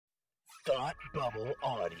Thought Bubble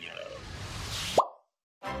Audio.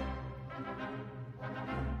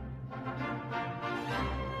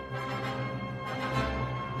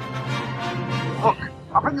 Look,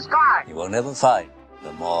 up in the sky. You will never find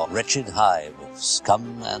the more wretched hive of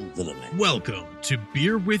scum and villainy. Welcome to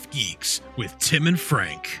Beer with Geeks with Tim and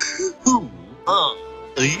Frank. Who are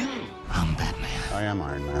you? I'm Batman. I am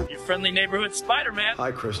Iron Man. Your friendly neighborhood Spider-Man.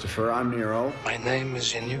 Hi, Christopher. I'm Nero. My name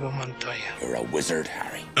is Inigo Montoya. You're a wizard,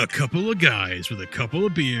 Harry. A couple of guys with a couple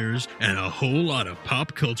of beers and a whole lot of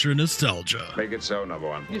pop culture nostalgia. Make it so, number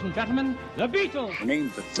one. Ladies and gentlemen, the Beatles. I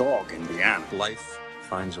named the dog Indiana. Life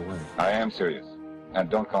finds a way. I am serious. And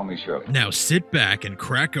don't call me Shirley. Now sit back and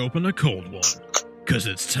crack open a cold one, because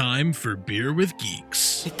it's time for Beer with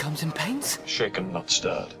Geeks. It comes in paints. Shaken, not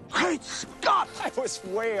stirred. Great Scott! I was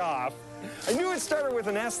way off. I knew it started with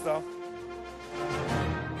an S, though.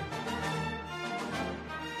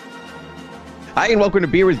 Hi, and welcome to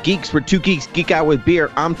Beer with Geeks, where two geeks geek out with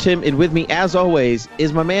beer. I'm Tim, and with me, as always,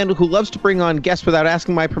 is my man who loves to bring on guests without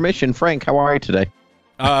asking my permission. Frank, how are you today?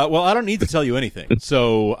 Well, I don't need to tell you anything,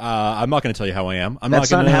 so I'm not going to tell you how I am.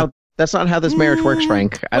 That's not how this marriage works,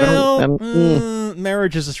 Frank.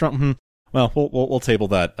 Marriage is a strong. Well, we'll table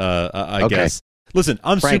that. I guess. Listen,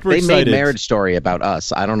 I'm Frank, super excited. They made Marriage Story about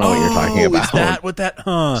us. I don't know what you're talking about. Is that what that?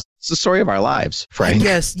 It's the story of our lives, Frank.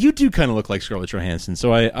 Yes, you do kind of look like Scarlett Johansson,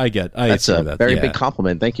 so That's a very big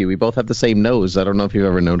compliment. Thank you. We both have the same nose. I don't know if you've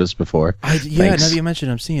ever noticed before. Now that you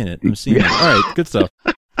mentioned, I'm seeing it. All right, good stuff.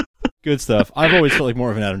 Good stuff. I've always felt like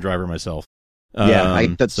more of an Adam Driver myself.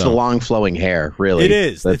 That's the long flowing hair, really. It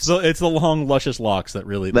is. It's the long, luscious locks that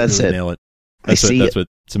really nail it. That's what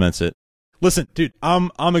cements it. Listen, dude,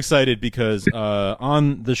 I'm excited because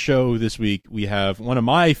on the show this week we have one of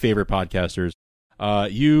my favorite podcasters.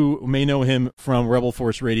 You may know him from Rebel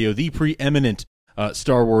Force Radio, the preeminent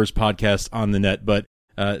Star Wars podcast on the net. But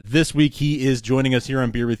this week he is joining us here on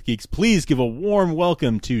Beer with Geeks. Please give a warm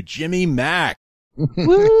welcome to Jimmy Mack.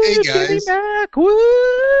 Woo, Hey, guys. Jimmy Mack, woo!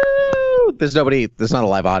 There's not a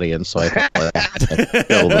live audience, so I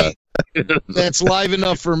That's live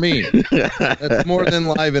enough for me. That's more than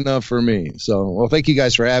live enough for me. So, well, thank you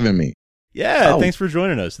guys for having me. Yeah, thanks for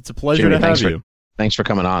joining us. It's a pleasure Jimmy, to have you. Thanks for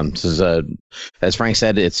coming on. This is as Frank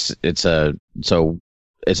said, it's an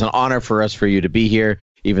honor for you to be here,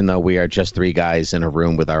 even though we are just three guys in a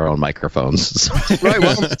room with our own microphones. Right.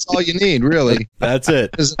 Well, that's all you need, really. That's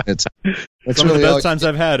it. Isn't it? That's Some really of the best times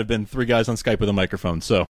I've had have been three guys on Skype with a microphone.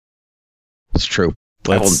 So it's true.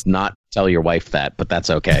 I will not tell your wife that, but that's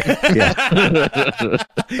okay. Yeah.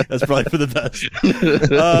 That's probably for the best.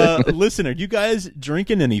 Listen, are you guys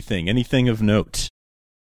drinking anything? Anything of note?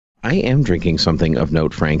 I am drinking something of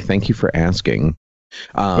note, Frank. Thank you for asking.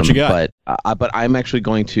 What you got? But I'm actually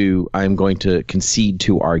going to concede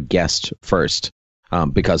to our guest first,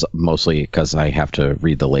 because I have to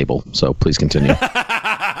read the label. So please continue.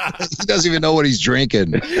 He doesn't even know what he's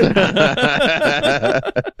drinking.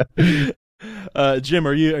 Jim,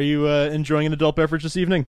 are you enjoying an adult beverage this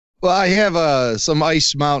evening? Well, I have some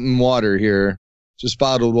Ice Mountain water here, just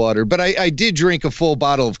bottled water. But I did drink a full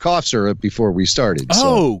bottle of cough syrup before we started.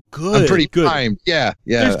 So good. I'm pretty good. primed. Yeah.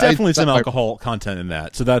 There's definitely some alcohol content in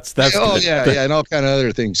that, so that's good. Yeah, and all kind of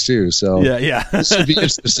other things too. So yeah. This should be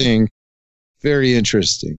interesting. Very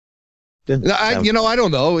interesting. I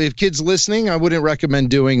don't know if kids listening. I wouldn't recommend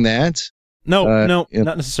doing that. No, not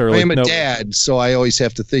necessarily. I am a dad, so I always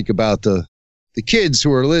have to think about the kids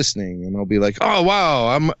who are listening, and I'll be like, oh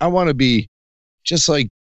wow, I want to be just like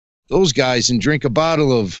those guys and drink a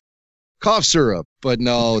bottle of cough syrup. But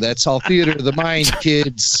no, that's all theater of the mind,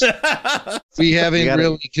 kids. We haven't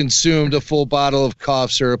really consumed a full bottle of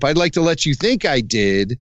cough syrup. I'd like to let you think I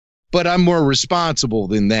did, but I'm more responsible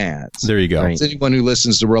than that. There you go. As anyone who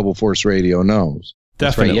listens to Rebel Force Radio knows.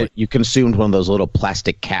 Definitely. Right. You consumed one of those little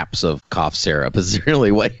plastic caps of cough syrup. Is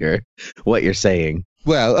really what you're saying?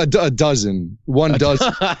 Well, a dozen. One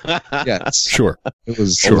dozen. Yes. Sure. It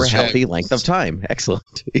was over a healthy length of time.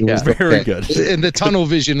 Excellent. It was very good. And the tunnel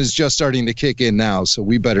vision is just starting to kick in now, so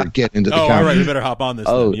we better get into the all right. We better hop on this.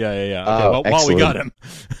 Oh, then. Yeah. Okay, while we got him.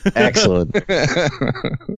 Excellent.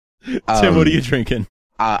 Tim, what are you drinking?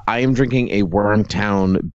 I am drinking a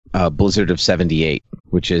Wormtown Blizzard of 78,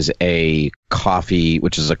 which is a coffee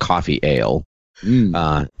ale.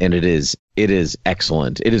 And it is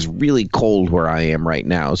excellent. It is really cold where I am right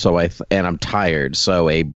now, and I'm tired. So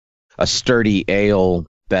a sturdy ale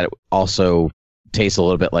that also tastes a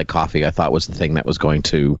little bit like coffee, I thought was the thing that was going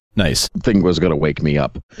to wake me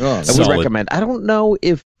up. I would recommend. I don't know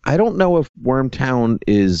if Wormtown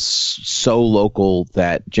is so local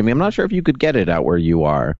that, Jimmy, I'm not sure if you could get it out where you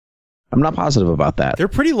are. I'm not positive about that. They're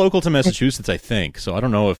pretty local to Massachusetts, I think. So I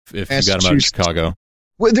don't know if you got them out of Chicago.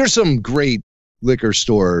 Well, there's some great liquor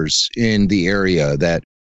stores in the area that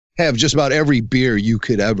have just about every beer you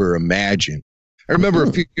could ever imagine. I remember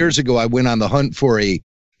a few years ago, I went on the hunt for a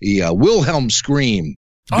Wilhelm Scream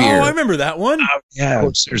beer. Oh, I remember that one. Yeah, of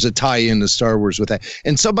course, there's a tie-in to Star Wars with that.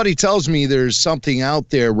 And somebody tells me there's something out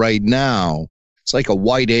there right now. It's like a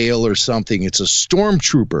white ale or something. It's a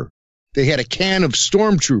Stormtrooper. They had a can of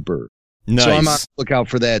Stormtrooper. Nice. So I'm on the lookout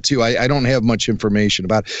for that, too. I don't have much information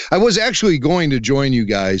about it. I was actually going to join you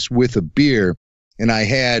guys with a beer, and I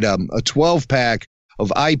had a 12-pack of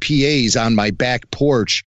IPAs on my back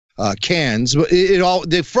porch, cans, but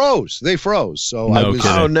they froze. So I was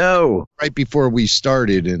right before we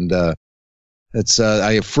started, and I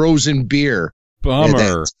have frozen beer.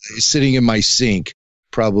 Bummer. Sitting in my sink.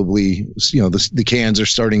 Probably, the cans are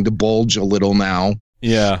starting to bulge a little now.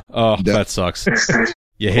 Yeah. Oh, that sucks.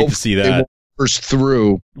 You hate to see that. Burst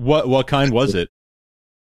through. What kind was it?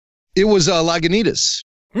 It was Lagunitas.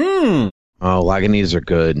 Oh, Lagunitas are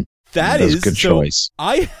good. That is a good choice.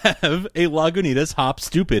 I have a Lagunitas Hop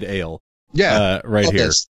Stupid Ale. Yeah, right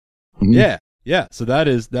here. Mm-hmm. Yeah. So that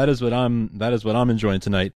is what I'm enjoying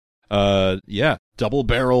tonight. Double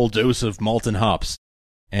barrel dose of malt and hops,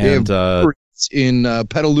 and in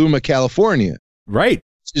Petaluma, California. Right.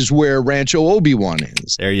 This is where Rancho Obi-Wan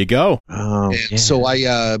is. There you go. So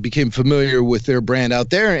I became familiar with their brand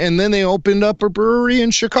out there, and then they opened up a brewery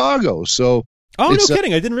in Chicago. So no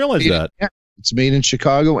kidding, I didn't realize that. Yeah, it's made in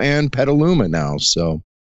Chicago and Petaluma now, so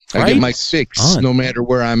I get my fix no matter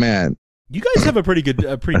where I'm at. You guys have a pretty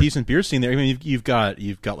decent beer scene there. I mean, you've got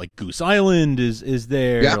like Goose Island is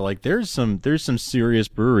there. Yeah. Like there's some serious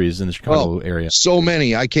breweries in the Chicago area. So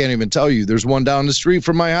many, I can't even tell you. There's one down the street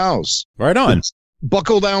from my house. Right on. It's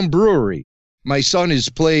Buckle Down Brewery. My son has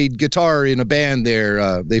played guitar in a band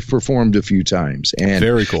there. They've performed a few times, and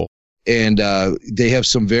very cool. And they have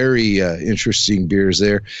some very interesting beers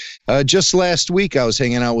there. Just last week, I was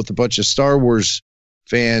hanging out with a bunch of Star Wars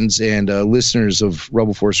fans and listeners of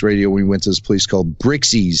Rebel Force Radio. We went to this place called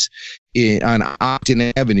Brixie's on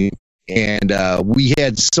Ogden Avenue, and we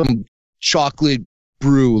had some chocolate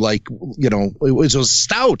brew, like, it was a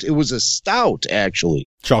stout. It was a stout, actually.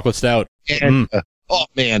 Chocolate stout. And oh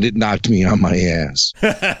man, it knocked me on my ass.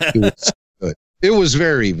 It was good. It was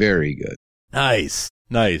very, very good. Nice.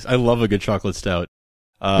 I love a good chocolate stout.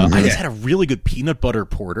 I just had a really good peanut butter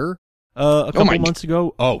porter a couple months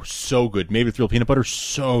ago. Oh, so good. Made with real peanut butter.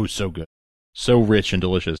 So good. So rich and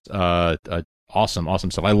delicious.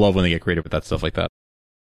 Awesome stuff. I love when they get creative with that stuff like that.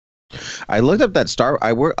 I looked up that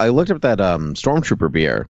Stormtrooper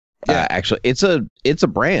beer. Yeah. Actually, it's a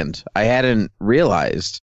brand. I hadn't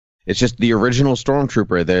realized. It's just the original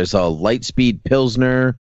Stormtrooper. There's a Lightspeed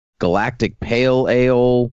Pilsner, Galactic Pale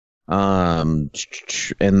Ale, and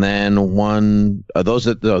then one. Those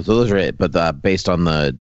are it. But based on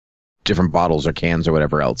the different bottles or cans or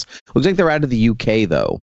whatever else, looks like they're out of the UK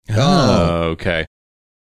though. Oh, okay.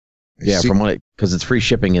 Yeah, because it's free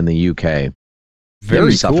shipping in the UK.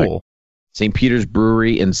 Very Suffolk. cool. St. Peter's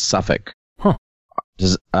Brewery in Suffolk. Huh.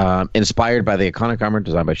 Inspired by the iconic armor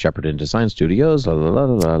designed by Shepperton Design Studios. Yeah.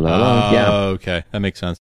 Okay, that makes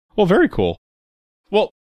sense. Well, very cool.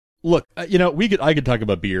 Well, look, I could talk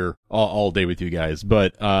about beer all day with you guys,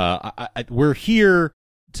 but we're here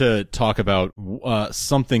to talk about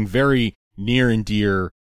something very near and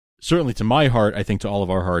dear, certainly to my heart, I think to all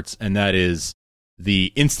of our hearts, and that is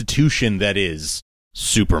the institution that is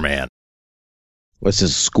Superman. What's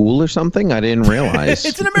his school or something? I didn't realize.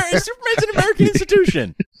 Superman's an American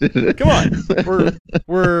institution. Come on,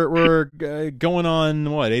 we're going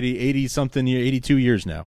on what 80 something 82 years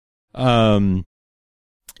now.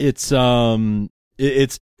 It's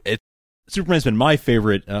Superman's been my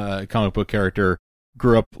favorite comic book character.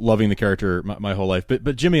 Grew up loving the character my whole life.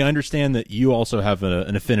 But Jimmy, I understand that you also have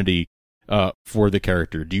an affinity for the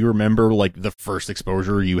character. Do you remember like the first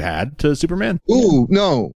exposure you had to Superman? Ooh,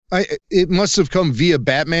 no. It must have come via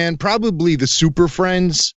Batman, probably the Super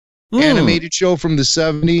Friends animated show from the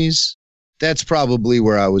 70s. That's probably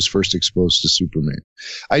where I was first exposed to Superman.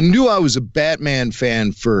 I knew I was a Batman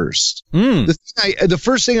fan first. The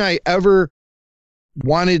first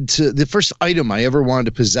item I ever wanted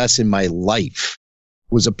to possess in my life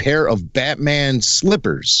was a pair of Batman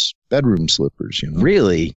slippers, bedroom slippers,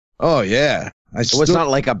 Really? Oh, yeah. It's not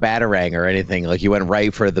like a Batarang or anything. Like you went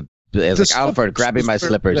right for Alfred grabbing my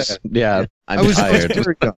slippers. Yeah, I was tired.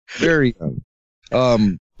 Very young.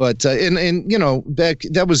 But back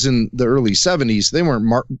that was in the early 70s. They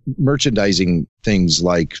weren't merchandising things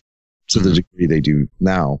like to the degree they do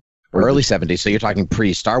now. early 70s. So you're talking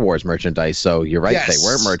pre-Star Wars merchandise. So you're right. Yes. They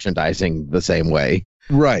weren't merchandising the same way.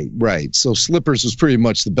 Right. So Slippers was pretty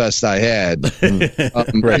much the best I had.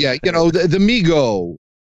 Right. Yeah, the Mego.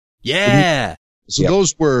 Yeah. So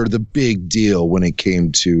those were the big deal when it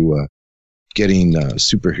came to getting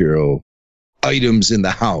superhero items in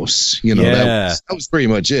the house. That was pretty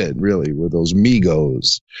much it, really, were those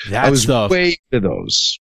Megos. I was way into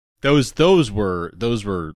those. Those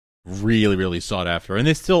were really, really sought after, and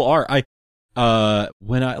they still are.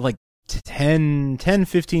 When I like 10,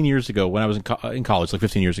 15 years ago, when I was in college, like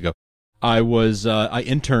 15 years ago, I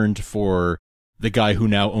interned for the guy who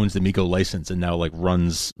now owns the Mego license and now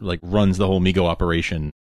runs the whole Mego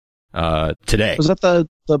operation today. Was that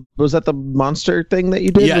the monster thing that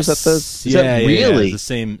you did? Yes. Was that really? Yeah,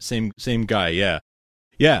 the same guy, yeah.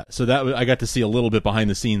 Yeah, so I got to see a little bit behind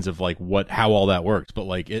the scenes of how all that works, but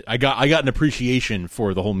I got an appreciation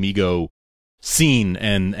for the whole Mego scene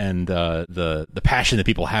and the passion that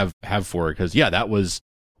people have for it, because that was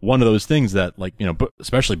one of those things that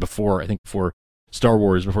especially before Star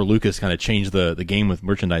Wars, before Lucas kind of changed the game with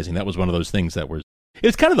merchandising, that was one of those things that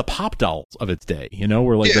it's kind of the Pop dolls of its day,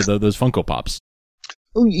 where those Funko Pops.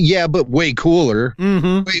 Yeah, but way cooler,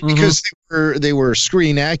 because they were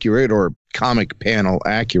screen accurate or comic panel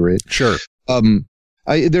accurate. Sure.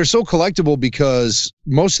 They're so collectible because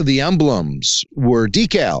most of the emblems were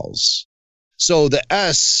decals. So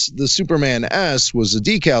the Superman S was a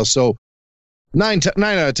decal. So 9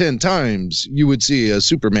 out of 10 times you would see a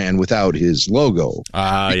Superman without his logo.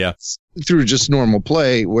 Yeah. Through just normal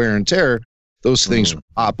play, wear and tear, those things would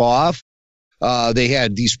pop off. They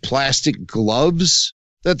had these plastic gloves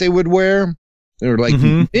that they would wear. They were like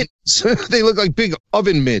mitts. They look like big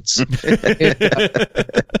oven mitts.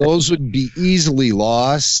 Those would be easily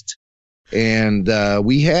lost. And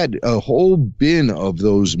we had a whole bin of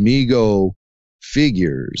those Mego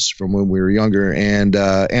figures from when we were younger, and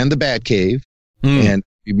the Batcave. And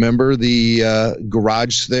remember the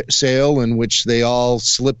garage sale in which they all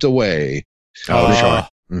slipped away. Oh,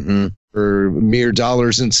 sure. For mere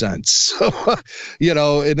dollars and cents. So,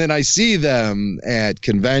 and then I see them at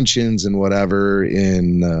conventions and whatever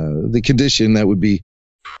in the condition that would be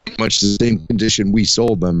pretty much the same condition we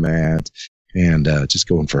sold them at, and just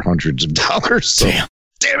going for hundreds of dollars. So,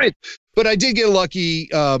 damn it. But I did get lucky.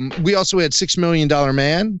 We also had $6 Million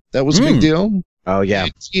Man. That was a big deal. Oh, yeah.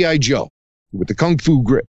 G.I. Joe with the Kung Fu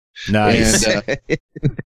grip. Nice.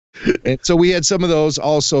 And so we had some of those.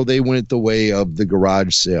 Also, they went the way of the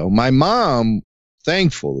garage sale. My mom,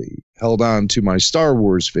 thankfully, held on to my Star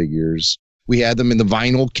Wars figures. We had them in the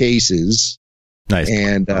vinyl cases. Nice.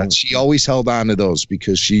 And she always held on to those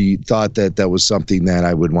because she thought that was something that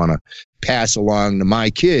I would want to pass along to my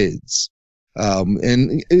kids.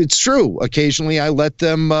 And it's true. Occasionally I let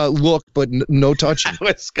them look, but no touching.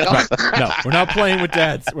 No, we're not playing with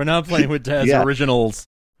Dad's. We're not playing with Dad's originals.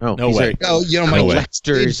 Oh, no way. My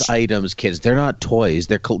collectors' items, kids. They're not toys.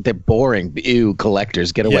 They're boring. Ew,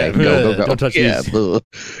 collectors, get away. Go. Don't touch these.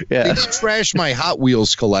 They did trash my Hot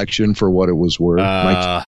Wheels collection for what it was worth.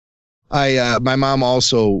 My mom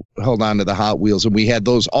also held on to the Hot Wheels, and we had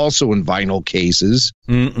those also in vinyl cases,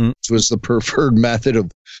 which was the preferred method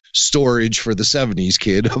of storage for the 70s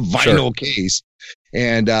kid, a vinyl case.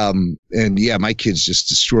 And yeah, my kids just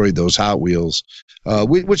destroyed those Hot Wheels,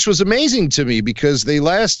 which was amazing to me because they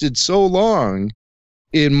lasted so long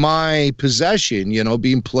in my possession,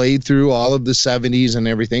 being played through all of the 70s and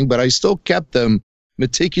everything, but I still kept them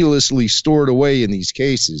meticulously stored away in these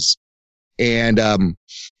cases. And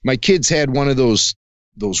my kids had one of those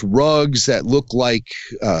rugs that look like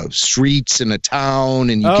streets in a town,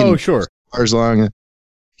 and you can cars along.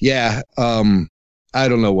 Yeah, I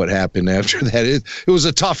don't know what happened after that. It was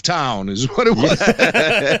a tough town, is what it was.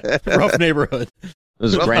 Rough neighborhood. It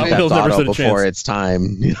was Grand Theft Auto before its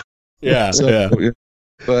time. Yeah,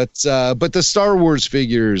 But the Star Wars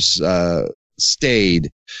figures stayed.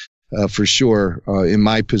 For sure, in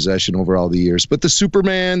my possession over all the years. But the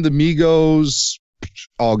Superman, the Megos,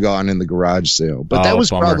 all gone in the garage sale. But that was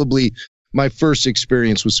probably my first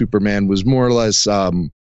experience with Superman, was more or less,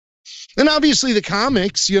 and obviously the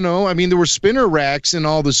comics, there were spinner racks in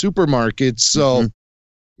all the supermarkets. So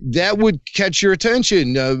that would catch your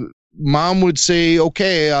attention. Mom would say,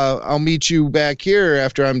 okay, I'll meet you back here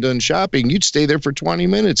after I'm done shopping. You'd stay there for 20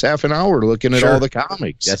 minutes, half an hour looking at all the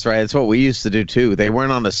comics. That's right. That's what we used to do too. They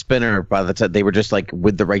weren't on the spinner by the time. They were just like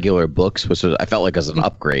with the regular books, which was, I felt like as an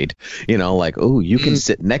upgrade, like, oh, you can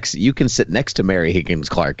sit next to Mary Higgins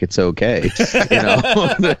Clark. It's okay. This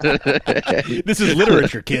is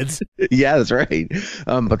literature, kids. Yeah, that's right.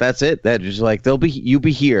 But that's it. That just like, you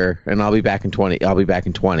be here and I'll be back in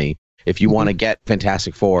 20. if you want to get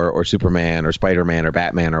Fantastic Four or Superman or Spider-Man or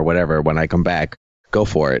Batman or whatever, when I come back, go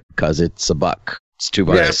for it because it's $1. It's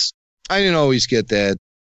 $2. Yes, I didn't always get that.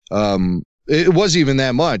 It wasn't even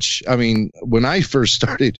that much. I mean, when I first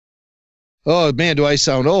started, oh man, do I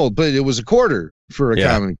sound old? But it was a quarter for a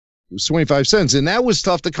comic. It was 25 cents, and that was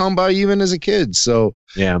tough to come by even as a kid. So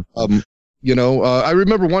yeah, I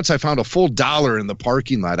remember once I found a full $1 in the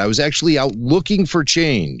parking lot. I was actually out looking for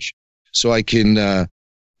change so I can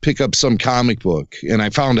pick up some comic book, and I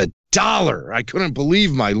found $1. I couldn't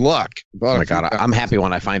believe my luck. Oh my God, I'm happy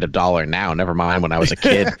when I find $1 now. Never mind when I was a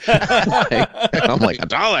kid. I'm like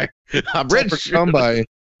 $1. I'm rich. Come by.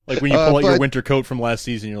 Like when you pull out your winter coat from last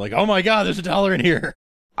season, you're like, oh my God, there's $1 in here.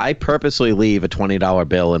 I purposely leave a $20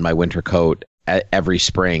 bill in my winter coat every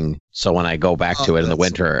spring, so when I go back to it in the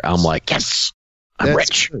winter, I'm like, yes, I'm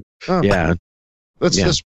rich. Oh, yeah,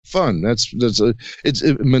 that's fun. It's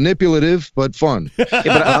manipulative but fun.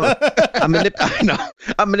 Yeah, but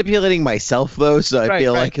I'm manipulating myself though, so I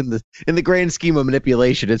feel like in the grand scheme of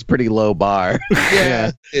manipulation, it's pretty low bar.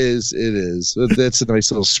 Yeah, it is. That's a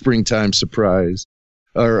nice little springtime surprise.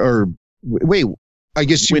 Or wait, I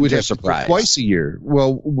guess you would have to play twice a year.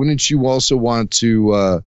 Well, wouldn't you also want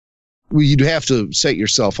to? You'd have to set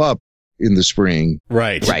yourself up in the spring,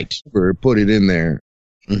 right? Or put it in there.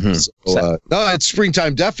 Mm-hmm. So, no, it's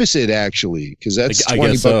springtime deficit actually, because that's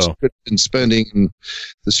 $20 you could have been spending in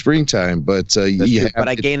the springtime. But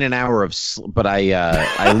I gain an hour of, but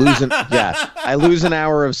I lose I lose an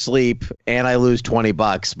hour of sleep and I lose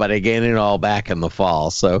 $20, but I gain it all back in the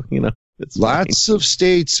fall. So it's lots of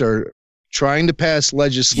states are trying to pass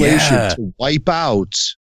legislation to wipe out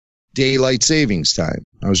daylight savings time.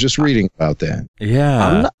 I was just reading about that.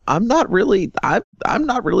 Yeah, I'm not really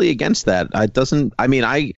against that. It doesn't. I mean,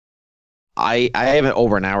 I have an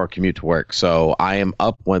over an hour commute to work, so I am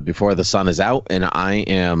up before the sun is out, and I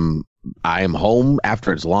am home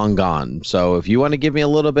after it's long gone. So if you want to give me a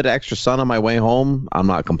little bit of extra sun on my way home, I'm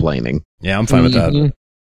not complaining. Yeah, I'm fine with that.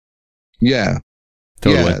 Yeah.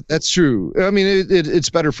 Totally. Yeah, that's true. I mean, it's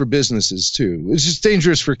better for businesses too. It's just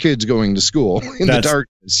dangerous for kids going to school in the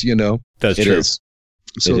darkness. That's it true. Is.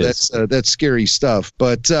 So that's scary stuff.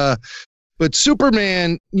 But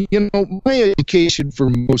Superman, my education for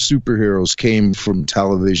most superheroes came from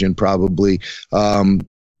television, probably. The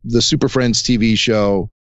Super Friends TV show,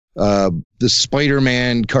 the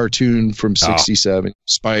Spider-Man cartoon from '67,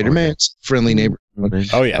 Spider-Man's Friendly Neighborhood.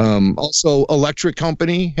 Oh yeah. Also, Electric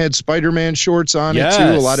Company had Spider-Man shorts on it too.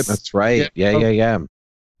 A lot of that's right. Yeah.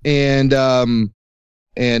 And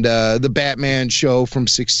the Batman show from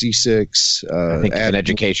 '66. I think it's an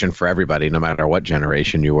education for everybody, no matter what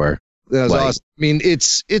generation you were. That was awesome. I mean,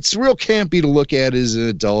 it's real campy to look at as an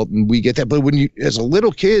adult, and we get that. But when you, as a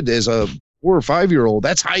little kid, as a 4 or 5 year old,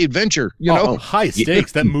 that's high adventure. High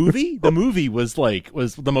stakes. That movie, was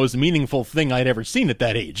the most meaningful thing I'd ever seen at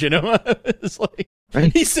that age. It's like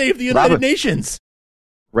he saved the United Nations.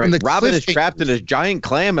 Right. Robin is trapped in a giant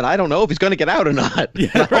clam, and I don't know if he's going to get out or not.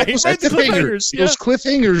 Yeah, right. Those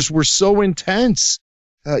cliffhangers were so intense.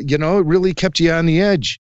 It really kept you on the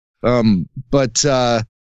edge. But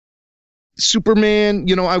Superman,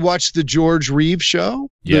 I watched the George Reeves show,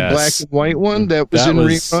 the black and white one that was in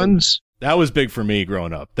reruns. That was big for me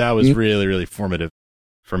growing up. That was really, really formative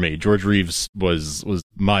for me. George Reeves was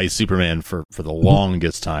my Superman for the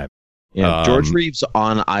longest time. Yeah, George Reeves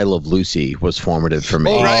on I Love Lucy was formative for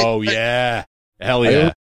me. Oh yeah, hell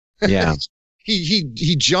yeah, yeah.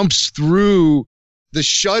 He jumps through the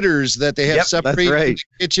shutters that they have separated the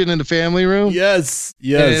kitchen and the family room. Yes,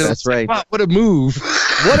 that's right. Wow, what a move!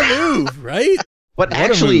 What a move, right? But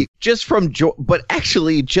actually, just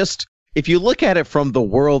if you look at it from the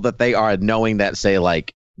world that they are, knowing that, say,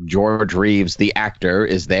 like George Reeves, the actor,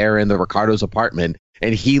 is there in the Ricardo's apartment,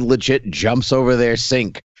 and he legit jumps over their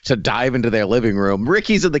sink to dive into their living room.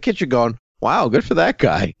 Ricky's in the kitchen going, wow, good for that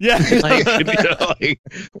guy. Yeah.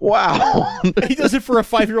 Wow. He does it for a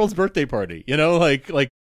 5-year-old's birthday party.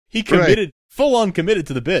 He committed, full on committed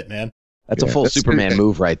to the bit, man. That's a full Superman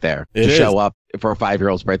move right there. To show up for a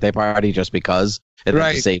 5-year-old's birthday party just because and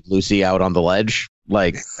then to save Lucy out on the ledge.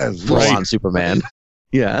 Full on Superman.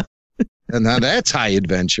 Yeah. And now that's high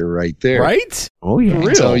adventure right there. Right? Oh, yeah.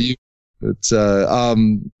 I tell you. It's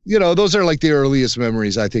those are like the earliest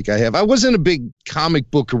memories I think I have. I wasn't a big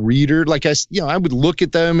comic book reader. I would look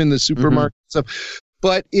at them in the supermarket and stuff,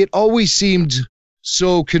 but it always seemed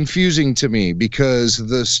so confusing to me because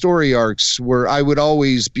the story arcs were, I would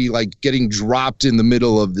always be like getting dropped in the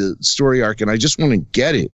middle of the story arc and I just want to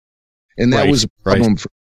get it. And that was a problem for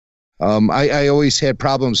I always had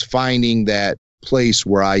problems finding that place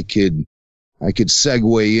where I could I could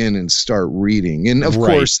segue in and start reading. And of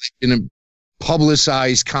course, they didn't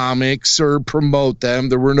publicize comics or promote them.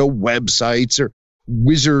 There were no websites or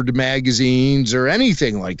Wizard magazines or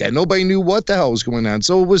anything like that. Nobody knew what the hell was going on.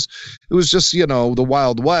 So it was just, you know, the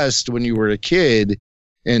Wild West when you were a kid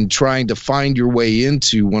and trying to find your way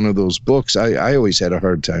into one of those books. I always had a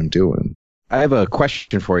hard time doing. I have a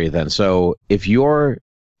question for you then. So if you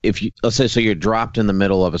let's say, so you're dropped in the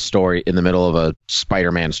middle of a story, in the middle of a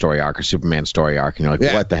Spider-Man story arc or Superman story arc, and you're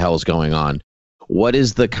like, what the hell is going on? What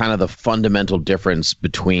is the kind of the fundamental difference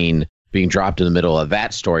between being dropped in the middle of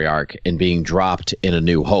that story arc and being dropped in A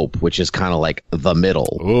New Hope, which is kind of like the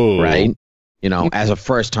middle, right? You know, as a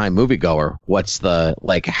first-time moviegoer, what's the,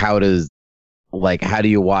 like, how do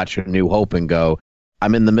you watch A New Hope and go,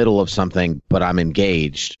 I'm in the middle of something, but I'm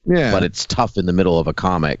engaged, but it's tough in the middle of a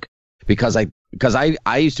comic? Because I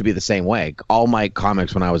used to be the same way. All my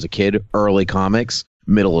comics when I was a kid, early comics,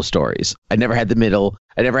 middle of stories. I never had the middle,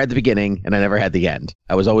 I never had the beginning, and I never had the end.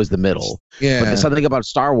 I was always the middle. Yeah. But there's something about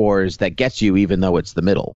Star Wars that gets you even though it's the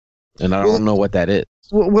middle. And I don't know what that is.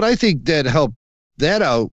 What I think that helped that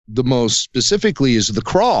out the most specifically is the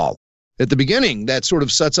crawl at the beginning. That sort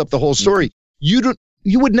of sets up the whole story. You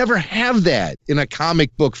would never have that in a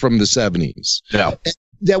comic book from the 70s. No.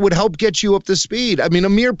 That would help get you up to speed. I mean, a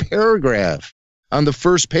mere paragraph on the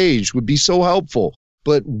first page would be so helpful.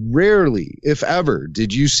 But rarely, if ever,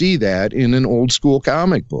 did you see that in an old school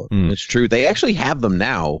comic book. It's true. They actually have them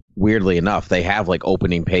now, weirdly enough. They have like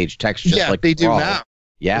opening page text just like they do now.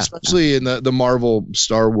 Yeah. Especially in the Marvel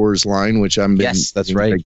Star Wars line, which I'm Yes, that's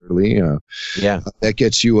right. Regularly. That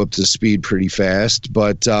gets you up to speed pretty fast.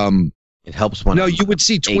 But it helps when you would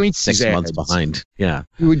see Twinkies 6 months behind. Yeah.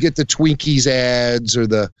 You would get the Twinkies ads or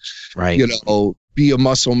the Be a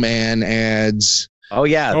Muscle Man ads. Oh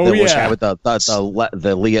yeah, the guy with the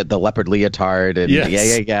leopard leotard, and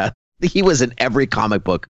yeah. He was in every comic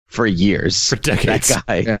book for years. For decades. That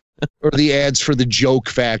guy. Yeah. Or the ads for the Joke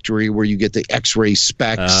Factory where you get the X-ray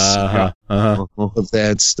specs of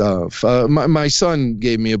that stuff. My son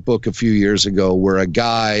gave me a book a few years ago where a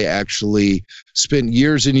guy actually spent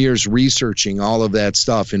years and years researching all of that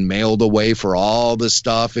stuff and mailed away for all the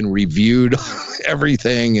stuff and reviewed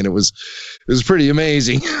everything, and it was pretty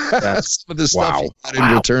amazing. Some of the stuff he got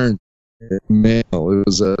in return. Mail. It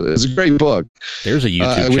was a great book. There's a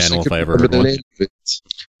YouTube channel if I ever heard one.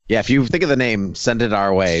 Yeah, if you think of the name, send it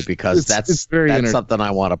our way because that's something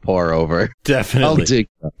I want to pour over. Definitely.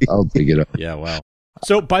 I'll dig it up. Yeah, wow.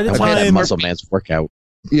 So by the time Muscle Man's workout.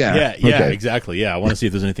 Yeah, exactly. Yeah, I want to see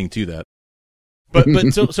if there's anything to that. But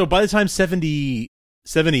so by the time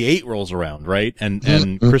 78 rolls around, right?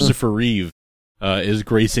 And Christopher Reeve is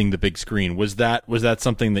gracing the big screen. Was that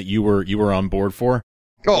something that you were on board for?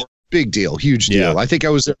 Oh, big deal, huge deal. I think I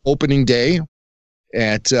was there opening day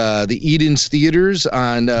at the Eden's Theaters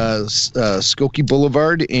on Skokie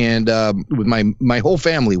Boulevard, and with my whole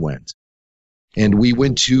family went, and we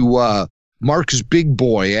went to Mark's Big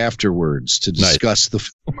Boy afterwards to discuss the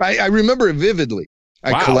film. I remember it vividly.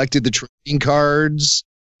 I collected the trading cards.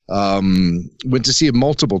 Went to see it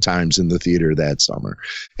multiple times in the theater that summer.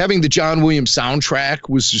 Having the John Williams soundtrack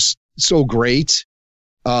was just so great.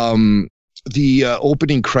 The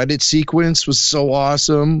opening credit sequence was so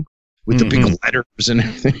awesome with the big letters and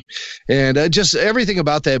everything. And just everything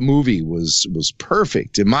about that movie was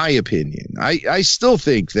perfect, in my opinion. I still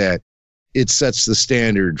think that it sets the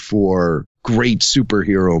standard for great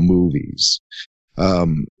superhero movies.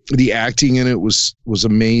 The acting in it was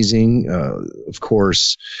amazing. Of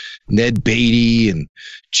course, Ned Beatty and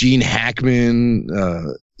Gene Hackman.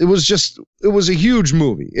 It was a huge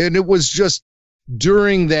movie. And it was just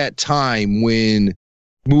during that time when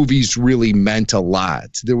movies really meant a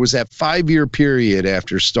lot. There was that 5-year period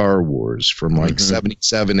after Star Wars from like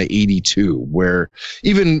 77 to 82, where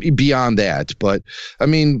even beyond that, but I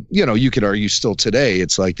mean, you could argue still today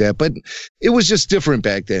it's like that, but it was just different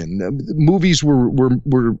back then. Movies were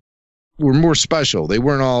more special. They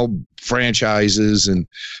weren't all franchises and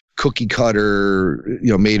cookie cutter,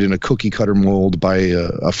 made in a cookie cutter mold by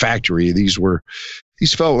a factory. These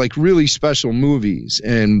felt like really special movies,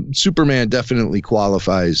 and Superman definitely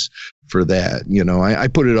qualifies for that. I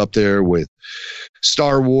put it up there with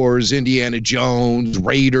Star Wars, Indiana Jones,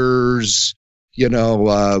 Raiders,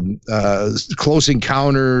 Close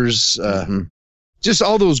Encounters, just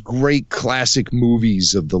all those great classic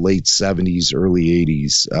movies of the late 70s, early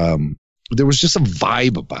 80s. There was just a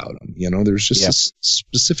vibe about them, there's just a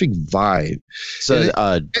specific vibe. So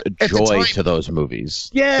joy to those movies.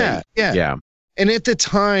 Yeah. And at the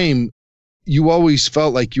time, you always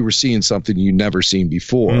felt like you were seeing something you'd never seen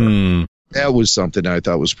before. That was something I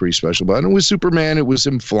thought was pretty special about it. And with Superman, it was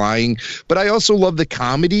him flying. But I also love the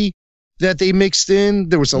comedy that they mixed in.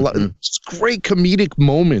 There was a lot of great comedic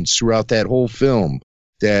moments throughout that whole film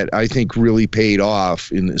that I think really paid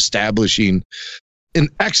off in establishing an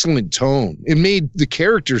excellent tone. It made the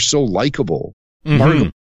characters so likable.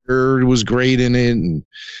 Mark Wahlberg was great in it, and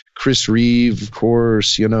Chris Reeve, of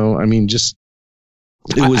course. You know, I mean, just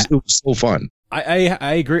it was so fun.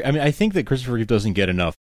 I agree. I mean, I think that Christopher Reeve doesn't get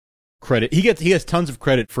enough credit. He gets tons of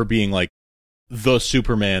credit for being like the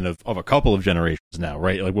Superman of a couple of generations now,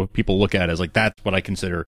 right? Like what people look at as like, that's what I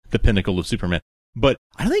consider the pinnacle of Superman. But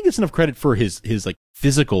I don't think it's enough credit for his like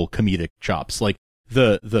physical comedic chops, like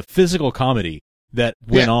the physical comedy that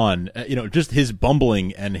went on, you know, just his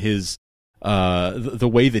bumbling and his, the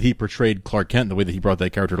way that he portrayed Clark Kent, the way that he brought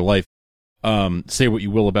that character to life. Say what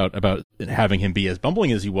you will about having him be as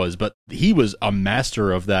bumbling as he was, but he was a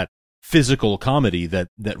master of that physical comedy that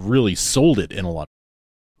really sold it in a lot.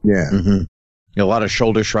 Yeah. A lot of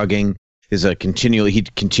shoulder shrugging. He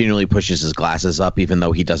continually pushes his glasses up, even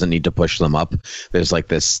though he doesn't need to push them up. There's like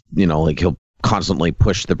this, you know, like he'll constantly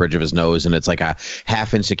push the bridge of his nose, and it's like a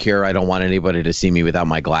half insecure, I don't want anybody to see me without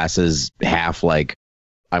my glasses, half like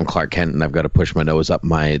I'm Clark Kent and I've got to push my nose up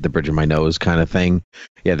the bridge of my nose kind of thing.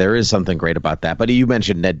 Yeah, there is something great about that. But you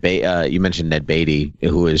mentioned Ned Beatty,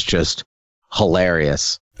 who is just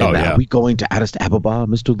hilarious. And are we going to Addis Ababa,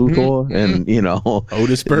 Mr. Luthor? And you know,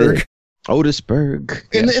 Otisburg.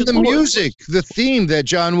 And the music, the theme that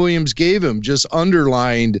John Williams gave him just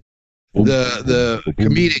underlined the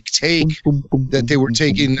comedic take that they were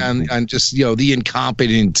taking on just, you know, the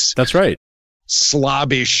incompetent. That's right.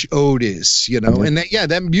 Slobbish Otis, you know, and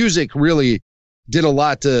that music really did a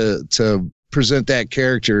lot to present that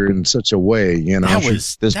character in such a way, you know.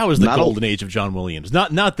 That was the golden age of John Williams.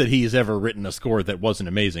 Not that he's ever written a score that wasn't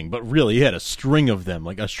amazing, but really he had a string of them,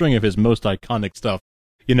 like a string of his most iconic stuff.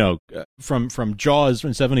 You know, from Jaws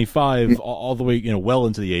in '75 all the way, you know, well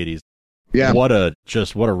into the '80s. Yeah, what a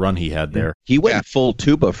run he had there. He went full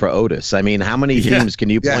tuba for Otis. I mean, how many themes can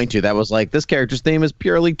you point to that was like, this character's theme is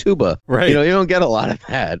purely tuba? Right. You know, you don't get a lot of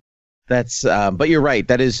that. That's but you're right.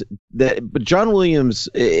 But John Williams,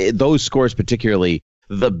 those scores particularly,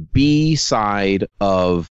 the B side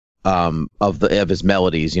of his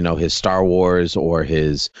melodies, you know, his Star Wars or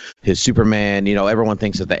his Superman, you know, everyone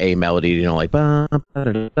thinks of the A melody, you know, like bum,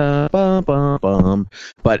 ba-da-da, bum, bum, bum.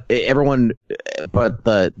 But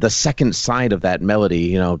the second side of that melody,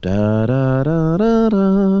 you know, da da da da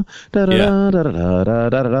da da da da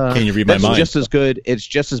da da. Can You Read My Mind? That's just as good. It's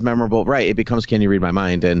just as memorable, right? It becomes Can You Read My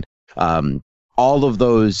Mind, and all of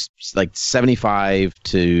those, like 75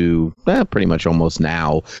 to pretty much almost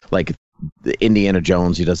now, like Indiana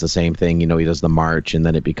Jones, he does the same thing. You know, he does the march, and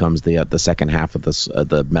then it becomes the second half of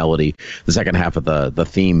the melody, the second half of the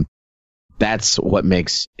theme. That's what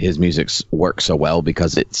makes his music work so well,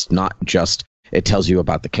 because it's not just, it tells you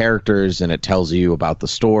about the characters and it tells you about the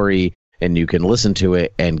story, and you can listen to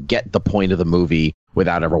it and get the point of the movie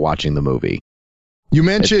without ever watching the movie. You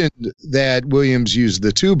mentioned that Williams used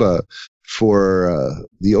the tuba for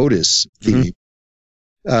the Otis theme.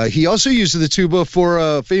 He also used the tuba for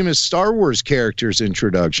a famous Star Wars character's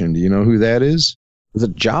introduction. Do you know who that is? Was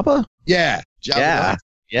it Jabba? Yeah. Jabba.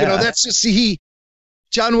 Yeah. You know, that's just,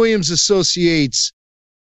 John Williams associates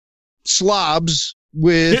slobs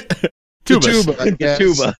with the tuba.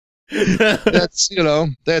 Tuba. That's, you know,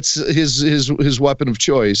 that's his weapon of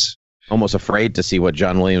choice. Almost afraid to see what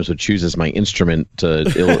John Williams would choose as my instrument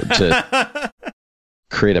to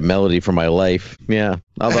create a melody for my life. Yeah.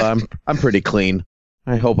 Although I'm pretty clean.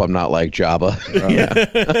 I hope I'm not like Jabba.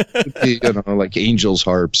 You know, like angels'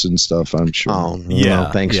 harps and stuff, I'm sure. Oh, yeah.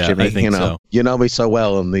 Well, thanks, Jimmy. I think so. You know me so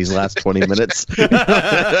well in these last 20 minutes.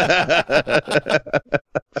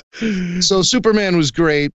 So Superman was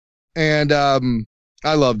great, and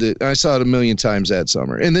I loved it. I saw it a million times that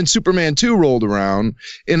summer. And then Superman 2 rolled around,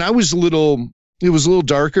 and it was a little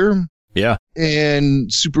darker. Yeah.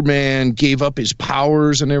 And Superman gave up his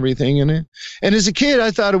powers and everything in it. And as a kid, I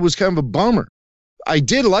thought it was kind of a bummer. I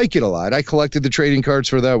did like it a lot. I collected the trading cards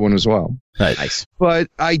for that one as well. Nice. But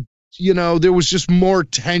there was just more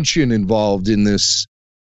tension involved in this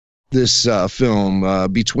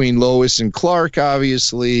film between Lois and Clark,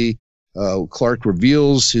 obviously. Clark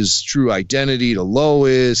reveals his true identity to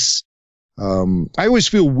Lois. I always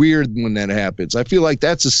feel weird when that happens. I feel like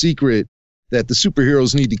that's a secret that the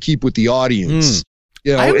superheroes need to keep with the audience.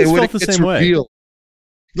 You know, I always felt the same way.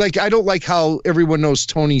 Like, I don't like how everyone knows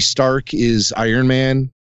Tony Stark is Iron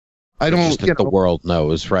Man. I don't think the world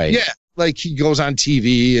knows, right? Yeah, like he goes on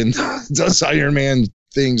TV and does Iron Man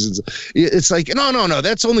things. It's like, no.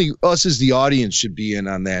 That's only us as the audience should be in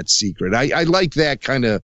on that secret. I like that kind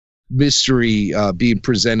of mystery being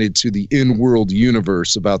presented to the in-world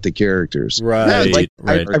universe about the characters. Right.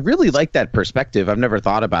 I really like that perspective. I've never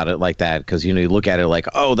thought about it like that because, you look at it like,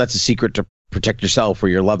 oh, that's a secret to protect yourself or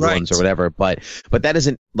your loved ones or whatever. But that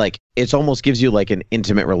isn't like, it almost gives you like an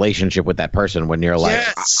intimate relationship with that person when you're like,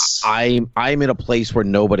 I'm in a place where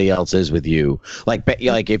nobody else is with you. Like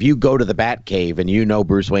if you go to the Batcave and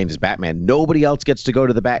Bruce Wayne is Batman, nobody else gets to go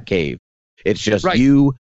to the Batcave. It's just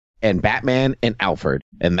you and Batman and Alfred,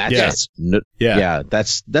 and that's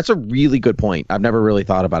that's a really good point. I've never really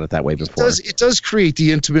thought about it that way before. It does create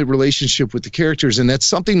the intimate relationship with the characters, and that's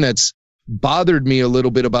something that's bothered me a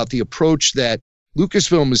little bit about the approach that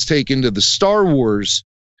Lucasfilm has taken to the Star Wars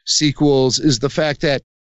sequels, is the fact that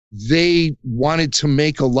they wanted to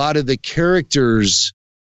make a lot of the characters'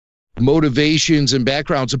 motivations and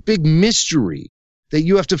backgrounds a big mystery that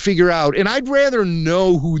you have to figure out. And I'd rather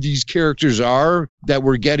know who these characters are that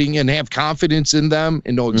we're getting and have confidence in them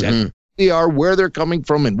and know exactly who they are, where they're coming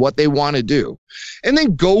from, and what they want to do. And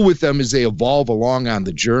then go with them as they evolve along on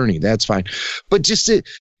the journey. That's fine. But just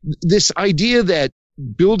this idea that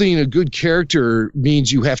building a good character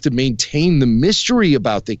means you have to maintain the mystery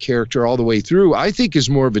about the character all the way through, I think is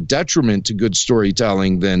more of a detriment to good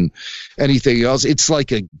storytelling than anything else. It's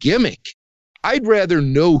like a gimmick. I'd rather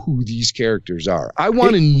know who these characters are. I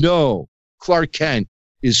want to know Clark Kent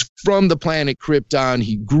is from the planet Krypton.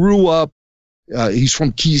 He grew up,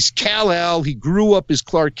 he's Kal-El. He grew up as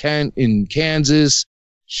Clark Kent in Kansas.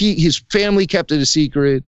 His family kept it a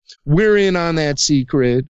secret. We're in on that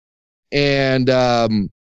secret. And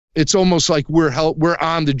it's almost like we're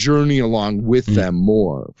on the journey along with them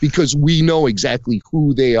more because we know exactly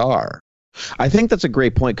who they are. I think that's a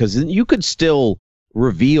great point because you could still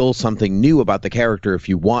reveal something new about the character if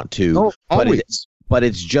you want to, but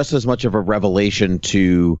it's just as much of a revelation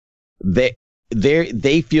to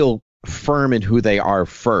they feel firm in who they are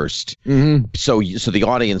first. So the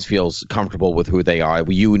audience feels comfortable with who they are.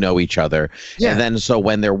 You know each other. And then so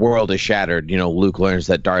when their world is shattered, Luke learns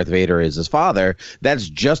that Darth Vader is his father. That's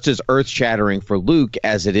just as earth-shattering for Luke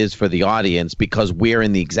as it is for the audience because we're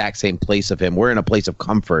in the exact same place of him. We're in a place of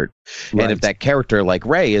comfort. Right. And if that character like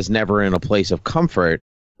Rey is never in a place of comfort,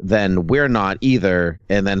 then we're not either.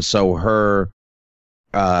 And then so her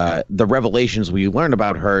the revelations we learn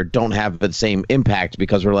about her don't have the same impact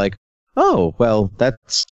because we're like, oh, well,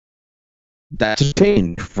 that's a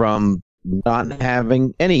change from not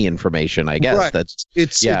having any information, I guess. Right.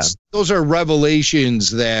 It's those are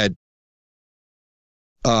revelations that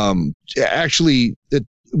actually that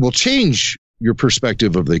will change your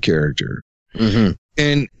perspective of the character.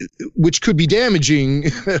 And which could be damaging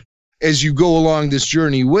as you go along this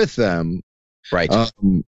journey with them. Right. I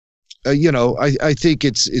think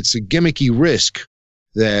it's a gimmicky risk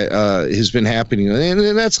that has been happening.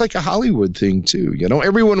 And that's like a Hollywood thing, too.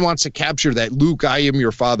 Everyone wants to capture that Luke, I am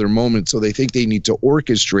your father moment. So they think they need to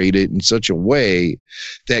orchestrate it in such a way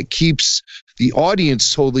that keeps the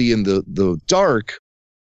audience totally in the dark.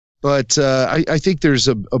 But I think there's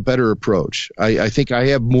a better approach. I think I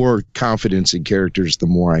have more confidence in characters the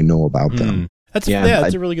more I know about them. That's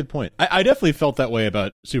a really good point. I definitely felt that way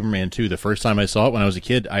about Superman 2 the first time I saw it when I was a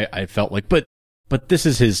kid. I felt like, but this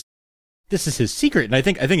is his secret. And I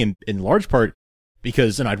think in large part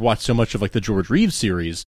because, and I'd watched so much of like the George Reeves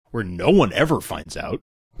series where no one ever finds out.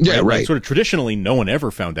 Yeah, right. Like, sort of traditionally, no one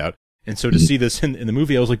ever found out. And so to see this in the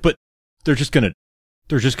movie, I was like, but he's just gonna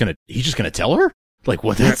tell her? Like,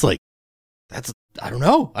 what? That's I don't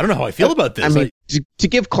know how I feel about this. I mean, to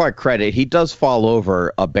give Clark credit, he does fall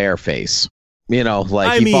over a bear face. He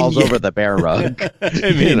falls over the bear rug.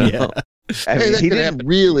 He didn't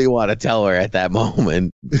really want to tell her at that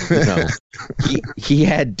moment. He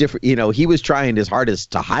had different. He was trying his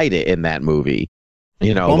hardest to hide it in that movie.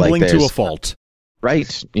 Bumbling to a fault,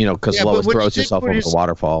 right? Because Lois throws herself over the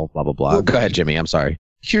waterfall. Blah blah blah. Go ahead, Jimmy. I'm sorry.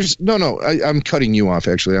 I'm cutting you off.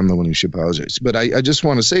 Actually, I'm the one who should apologize. But I just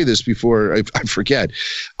want to say this before I forget.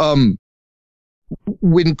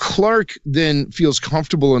 When Clark then feels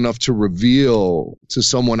comfortable enough to reveal to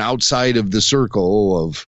someone outside of the circle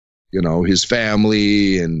of, his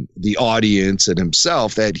family and the audience and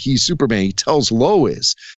himself that he's Superman, he tells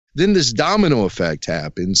Lois, then this domino effect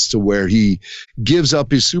happens to where he gives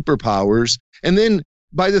up his superpowers. And then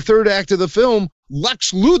by the third act of the film,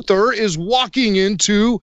 Lex Luthor is walking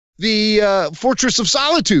into the Fortress of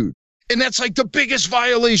Solitude. And that's like the biggest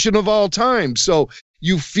violation of all time. So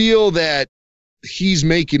you feel that he's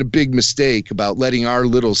making a big mistake about letting our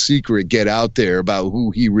little secret get out there about who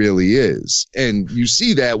he really is. And you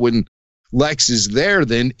see that when Lex is there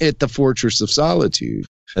than at the Fortress of Solitude.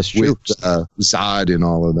 That's true. With Zod and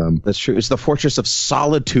all of them. That's true. It's the Fortress of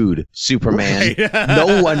Solitude, Superman. Right.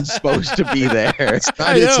 No one's supposed to be there. It's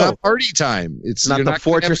not party time. It's not the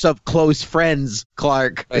Fortress of Close Friends,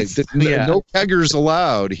 Clark. Right. No keggers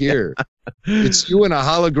allowed here. It's you and a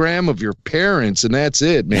hologram of your parents, and that's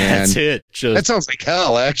it, man. That's it. That sounds like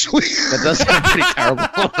hell, actually. That does sound pretty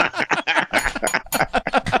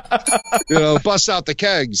terrible. Bust out the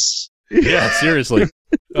kegs. Yeah, seriously.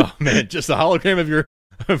 Oh man, just a hologram of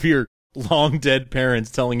your long dead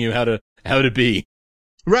parents telling you how to be.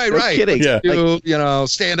 Right. Kidding. Yeah.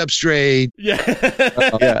 Stand up straight.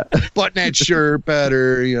 Yeah. Button that shirt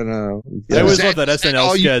better. I always love that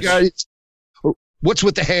SNL sketch. Guys, what's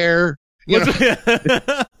with the hair?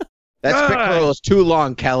 That spit curl is too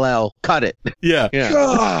long, Kal-El. Cut it. Yeah.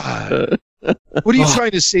 God. What are you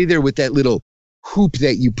trying to say there with that little hoop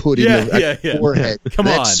that you put in the forehead? Come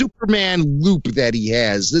that on. Superman loop that he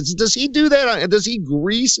has. Does he do that? Does he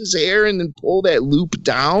grease his hair and then pull that loop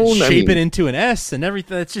down? Shape it into an S and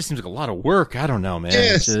everything. It just seems like a lot of work. I don't know, man.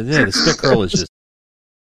 Yes. The spit curl is just...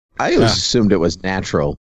 I always assumed it was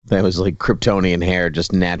natural. That was like Kryptonian hair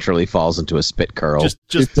just naturally falls into a spit curl.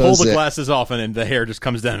 Just pull the glasses off and the hair just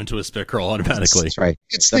comes down into a spit curl automatically. That's right.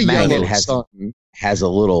 It's the magnet has a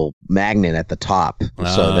little magnet at the top.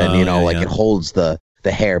 So then, it holds the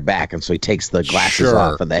hair back. And so he takes the glasses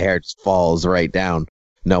off and the hair just falls right down.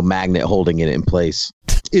 No magnet holding it in place.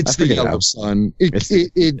 It's the yellow sun.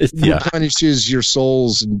 It replenishes your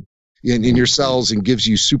souls and in your cells and gives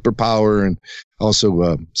you superpower and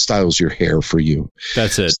also styles your hair for you.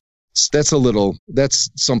 That's it. That's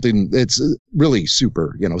something that's really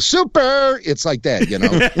super, super. It's like that,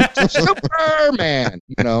 Superman,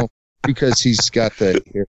 because he's got the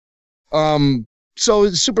hair. So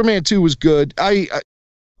Superman 2 was good. I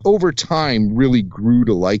over time really grew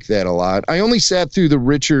to like that a lot. I only sat through the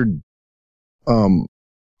Richard,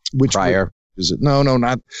 which Pryor. Is it? No,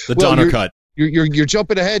 not the Donner cut. You're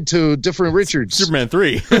jumping ahead to different Richards. Superman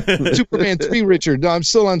 3. Superman 3 Richard. No, I'm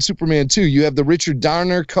still on Superman 2. You have the Richard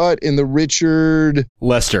Donner cut and the Richard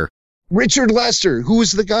Lester. Richard Lester, who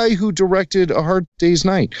was the guy who directed A Hard Day's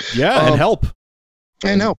Night. Yeah, and Help.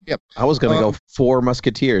 And Help, yep. I was going to go Four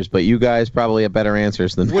Musketeers, but you guys probably have better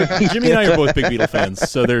answers than me. Jimmy and I are both big Beatle fans,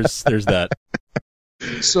 so there's that.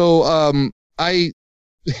 So I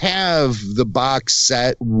have the box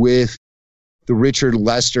set with the Richard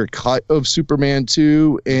Lester cut of Superman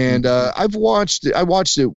 2, and I watched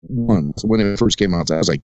it once when it first came out. That was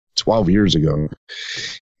like 12 years ago.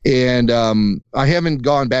 And I haven't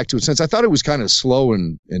gone back to it since. I thought it was kind of slow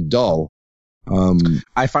and dull.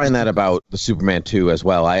 I find that about the Superman 2 as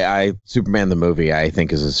well. I Superman the movie, I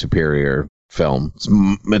think, is a superior film.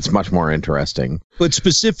 It's much more interesting. But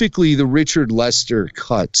specifically the Richard Lester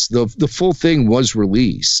cuts, the full thing was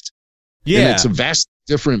released. Yeah. And it's a vast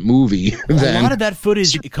different movie. A lot of that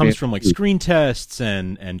footage it comes from like screen tests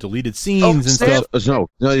and deleted scenes and stuff. No,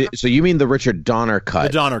 so you mean the Richard Donner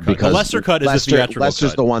cut? The Donner cut. The Lester cut is the theatrical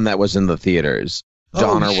Lester's cut. The one that was in the theaters.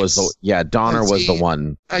 Donner was the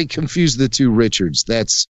one. I confused the two Richards.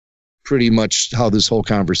 That's pretty much how this whole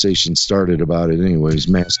conversation started about it anyways,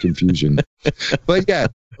 mass confusion. But yeah,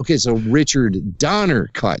 okay, so Richard Donner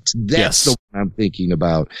cut. That's the one I'm thinking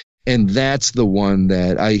about. And that's the one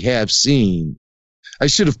that I have seen. I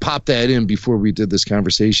should have popped that in before we did this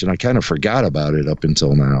conversation. I kind of forgot about it up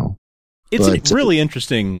until now. It's a really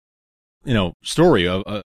interesting, story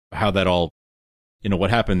of how that all,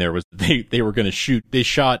 what happened there was they were going to shoot, the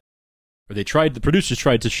producers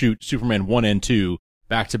tried to shoot Superman 1 and 2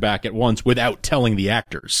 back to back at once without telling the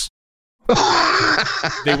actors.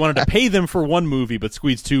 They wanted to pay them for one movie, but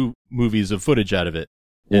squeeze 2 movies of footage out of it.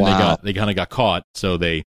 And they kind of got caught. So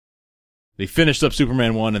they finished up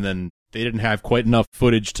Superman 1 and then they didn't have quite enough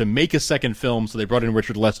footage to make a second film, so they brought in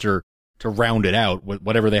Richard Lester to round it out,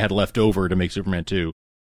 whatever they had left over to make Superman 2.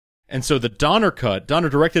 And so the Donner cut, Donner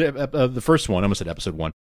directed the first one, I almost said episode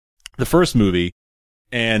 1, the first movie,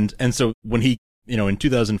 and so when he, in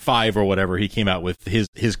 2005 or whatever, he came out with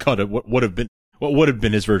his cut of what would have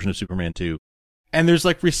been his version of Superman 2. And there's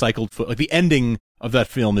like recycled like the ending of that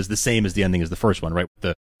film is the same as the ending as the first one, right?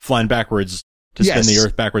 The flying backwards to spin the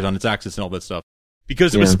Earth backwards on its axis and all that stuff.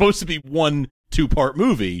 Because it was supposed to be 1 2-part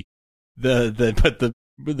movie, but the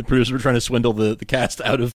producers were trying to swindle the cast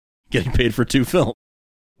out of getting paid for 2 films.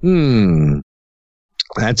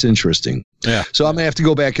 That's interesting. Yeah. So I'm gonna have to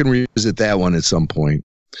go back and revisit that one at some point.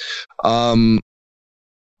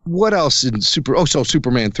 What else in so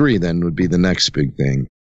Superman 3 then would be the next big thing,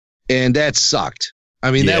 and that sucked.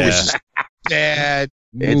 I mean, that was just bad.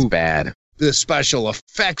 It's bad. The special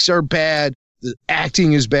effects are bad. The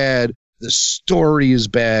acting is bad. The story is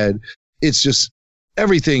bad. It's just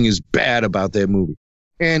everything is bad about that movie.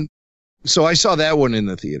 And so I saw that one in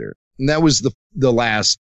the theater, and that was the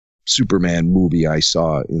last Superman movie I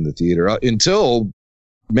saw in the theater until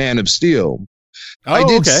Man of Steel. I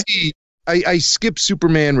did see. I skipped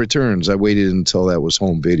Superman Returns. I waited until that was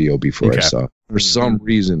home video before I saw it. For some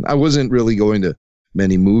reason. I wasn't really going to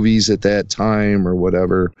many movies at that time or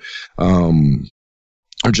whatever.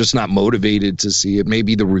 Or just not motivated to see it.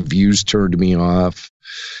 Maybe the reviews turned me off.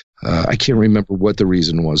 I can't remember what the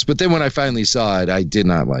reason was. But then when I finally saw it, I did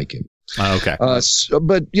not like it. Okay.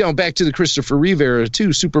 But, back to the Christopher Reeve era,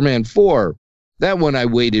 too, Superman 4. That one I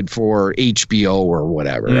waited for HBO or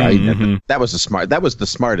whatever. Mm-hmm. That was the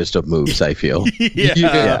smartest of moves, I feel.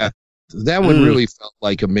 Yeah. That one really felt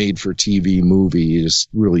like a made-for-TV movie, just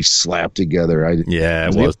really slapped together.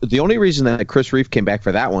 It was. The only reason that Chris Reeve came back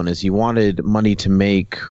for that one is he wanted money to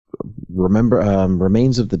make,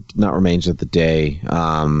 Remains of the Day,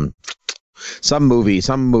 some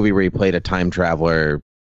movie where he played a time traveler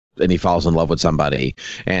and he falls in love with somebody,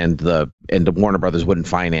 and the Warner Brothers wouldn't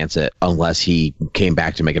finance it unless he came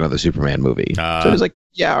back to make another Superman movie. So he was like,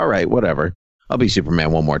 yeah, all right, whatever. I'll be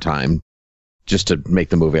Superman one more time just to make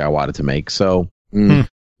the movie I wanted to make. So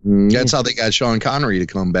that's how they got Sean Connery to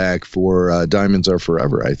come back for Diamonds Are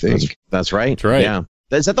Forever, I think. That's right. That's right. Yeah.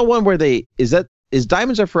 Is that the one where is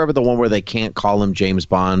Diamonds Are Forever the one where they can't call him James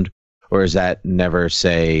Bond, or is that Never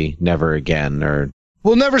Say Never Again? Or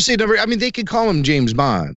well, Never Say Never. I mean, they could call him James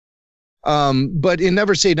Bond. But in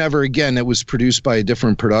Never Say Never Again, it was produced by a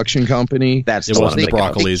different production company. That's it wasn't the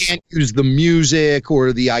Broccolis. They can't use the music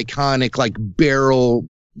or the iconic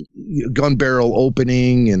gun barrel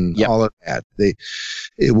opening and all of that.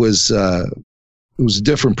 It was a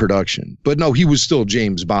different production. But no, he was still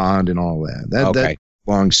James Bond and all that. That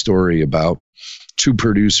long story about two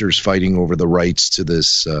producers fighting over the rights to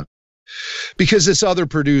this. Because this other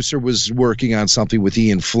producer was working on something with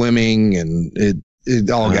Ian Fleming, and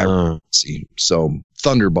it all got messy. So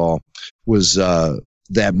Thunderball was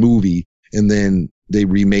that movie, and then they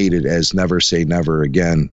remade it as Never Say Never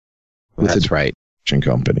Again. That's right.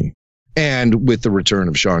 Company, and with the return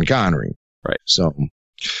of Sean Connery. Right. So,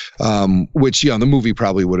 which the movie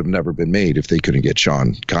probably would have never been made if they couldn't get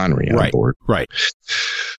Sean Connery on board. Right.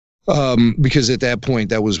 Because at that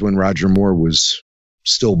point, that was when Roger Moore was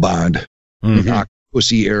still Bond,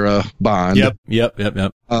 Octopussy era Bond. Yep.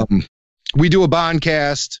 We do a Bond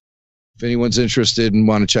cast. If anyone's interested and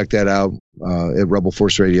want to check that out, at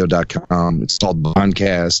rebelforceradio.com. It's called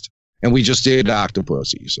Bondcast, and we just did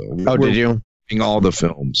Octopussy. So, did you? All the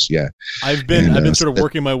films, yeah. I've been sort of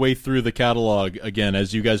working my way through the catalog again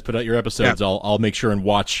as you guys put out your episodes. Yeah. I'll make sure and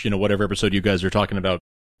watch whatever episode you guys are talking about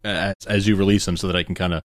as you release them, so that I can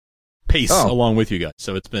kind of pace along with you guys.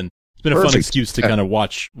 So it's been a fun excuse to kind of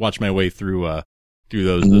watch my way through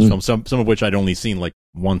those films. Some of which I'd only seen like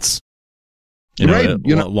once, a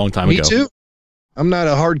long time ago. Me too. I'm not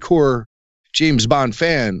a hardcore James Bond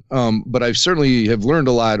fan, but I've certainly have learned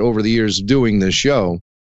a lot over the years of doing this show.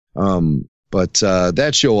 But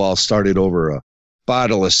that show all started over a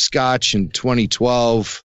bottle of scotch in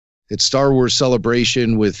 2012 at Star Wars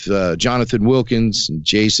Celebration with Jonathan Wilkins and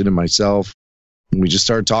Jason and myself. And we just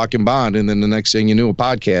started talking Bond, and then the next thing you knew, a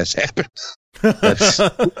podcast happened. That's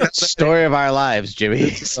the story of our lives, Jimmy.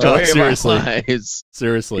 Story of our lives.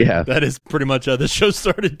 Seriously. Yeah. That is pretty much how this show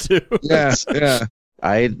started, too. Yeah. This would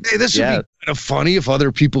be kind of funny if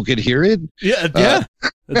other people could hear it. Yeah.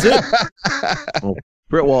 That's it.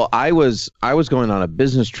 Well, I was going on a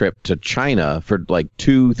business trip to China for like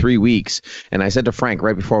 2-3 weeks, and I said to Frank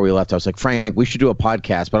right before we left, I was like, Frank, we should do a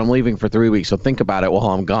podcast, but I'm leaving for 3 weeks, so think about it while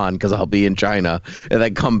I'm gone, because I'll be in China, and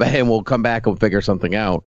then come back, and we'll come back and we'll figure something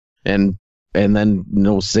out. And then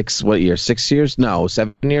 6 years? No,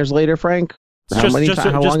 7 years later, Frank? How long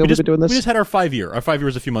have we been doing this? We just had our 5 year. Our 5 year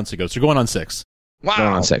was a few months ago, so going on 6. Wow. Going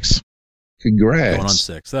on 6. Congrats. Going on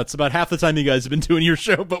 6. That's about half the time you guys have been doing your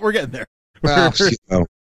show, but we're getting there. Well,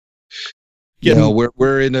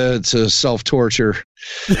 we're into self-torture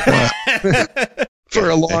for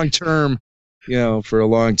a long term, for a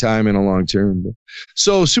long time and a long term.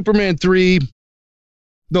 So Superman 3,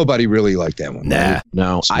 nobody really liked that one. Nah,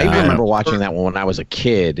 no. I remember watching that one when I was a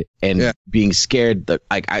kid and being scared.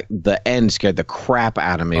 The end scared the crap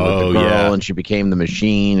out of me with the girl, and she became the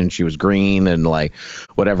machine, and she was green, and like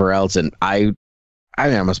whatever else. And I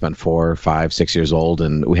must have been 4, 5, 6 years old,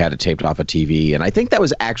 and we had it taped off a TV. And I think that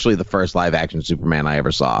was actually the first live-action Superman I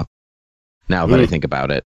ever saw, now that I think about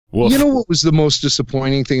it. Woof. You know what was the most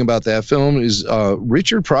disappointing thing about that film is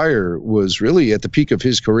Richard Pryor was really at the peak of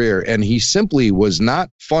his career, and he simply was not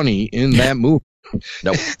funny in that movie.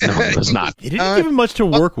 No, it was not. He didn't give him much to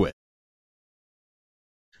work with.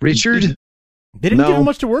 Richard? They didn't give him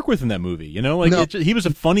much to work with in that movie, you know. Like he was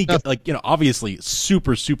a funny, like obviously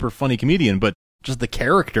super funny comedian, but just the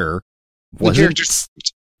character wasn't.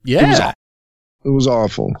 Yeah, it was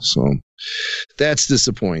awful. So that's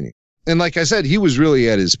disappointing. And like I said, he was really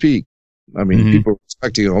at his peak. I mean, people were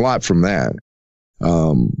expecting a lot from that.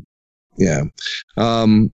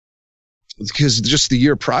 Because just the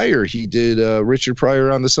year prior, he did Richard Pryor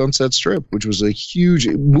on the Sunset Strip, which was a huge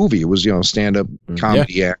movie. It was, stand-up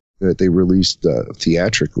comedy act that they released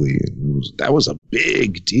theatrically. That was a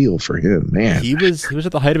big deal for him, man. He was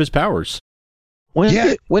at the height of his powers.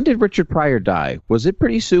 When did Richard Pryor die? Was it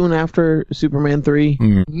pretty soon after Superman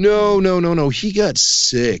 3? No. He got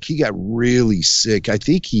sick. He got really sick. I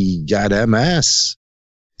think he got MS.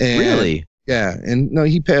 Really? Yeah. And no,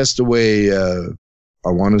 he passed away, I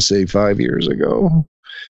want to say 5 years ago.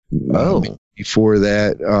 Before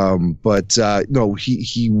that. No,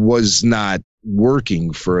 he was not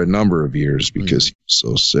working for a number of years because he was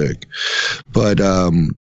so sick. But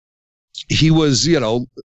he was,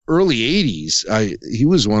 early 80s. He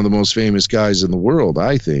was one of the most famous guys in the world,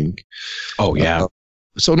 I think. Oh, yeah.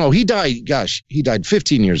 So, no, he died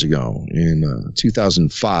 15 years ago in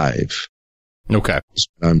 2005. Okay. That's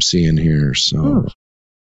what I'm seeing here. So,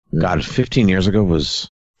 God, 15 years ago was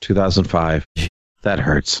 2005. That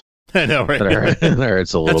hurts. I know, right? That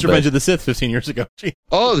hurts a little bit. That's Revenge of the Sith 15 years ago. Gee.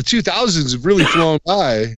 Oh, the 2000s have really flown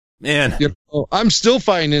by. Man. I'm still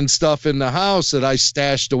finding stuff in the house that I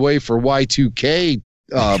stashed away for Y2K.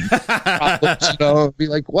 Be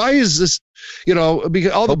like, why is this?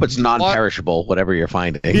 Because hope it's non-perishable, whatever you're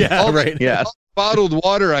finding. Yeah, right. Yeah, bottled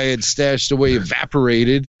water I had stashed away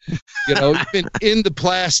evaporated. Even in the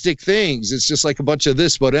plastic things, it's just like a bunch of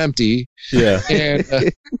this, but empty. Yeah, and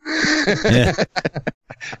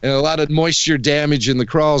and a lot of moisture damage in the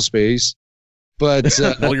crawl space. But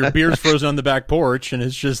well, your beer's frozen on the back porch, and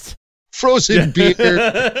it's just. Frozen beer,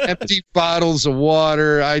 empty bottles of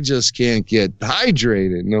water. I just can't get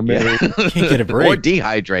hydrated, no matter. Can't get a break. Or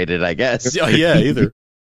dehydrated, I guess. Yeah, either.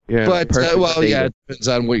 Yeah, but it depends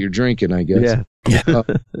on what you're drinking, I guess. Yeah.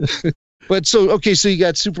 But so you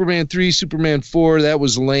got Superman 3, Superman 4. That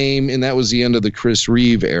was lame, and that was the end of the Chris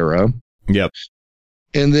Reeve era. Yep.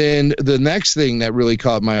 And then the next thing that really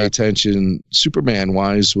caught my attention,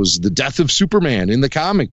 Superman-wise, was the death of Superman in the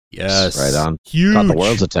comic. Yes. Right on. Huge. Got the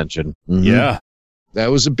world's attention. Mm-hmm. Yeah.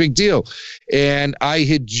 That was a big deal. And I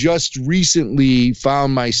had just recently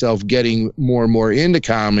found myself getting more and more into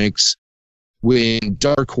comics when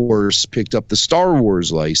Dark Horse picked up the Star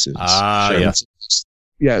Wars license. Yeah.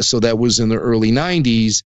 Yeah, so that was in the early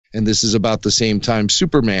 90s, and this is about the same time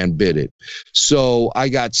Superman bid it. So I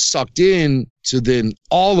got sucked in to then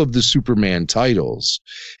all of the Superman titles,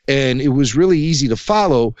 and it was really easy to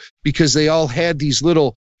follow because they all had these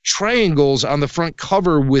little triangles on the front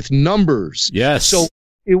cover with numbers. Yes. So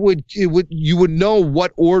you would know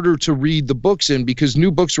what order to read the books in because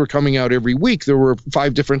new books were coming out every week. There were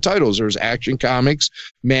 5 different titles. There was Action Comics,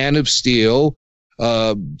 Man of Steel,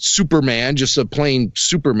 Superman, just a plain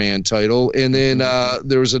Superman title, and then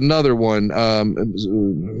there was another one,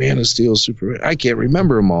 Man of Steel, Superman. I can't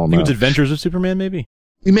remember them all now. It was Adventures of Superman, maybe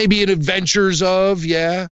an Adventures of,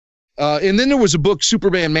 yeah. And then there was a book,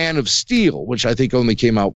 Superman, Man of Steel, which I think only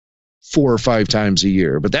came out 4 or 5 times a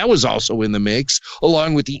year, but that was also in the mix,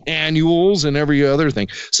 along with the annuals and every other thing.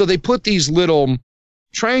 So they put these little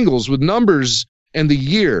triangles with numbers and the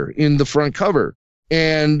year in the front cover.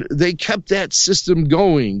 And they kept that system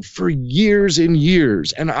going for years and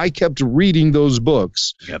years. And I kept reading those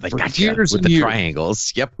books for years with the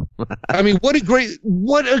triangles. Yep. I mean, what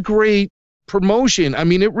a great promotion. I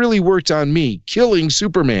mean, it really worked on me. Killing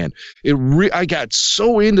Superman. I got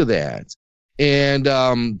so into that. And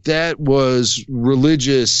that was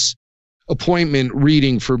religious appointment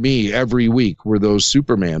reading for me every week were those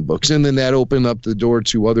Superman books. And then that opened up the door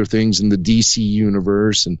to other things in the DC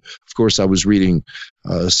universe. And of course I was reading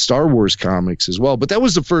Star Wars comics as well, but that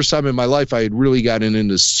was the first time in my life I had really gotten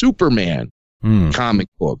into Superman comic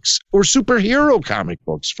books or superhero comic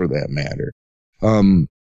books for that matter.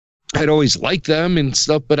 I'd always liked them and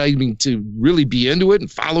stuff, but I mean, to really be into it and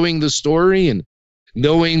following the story and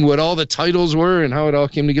knowing what all the titles were and how it all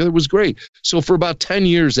came together was great. So for about 10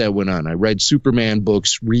 years that went on. I read Superman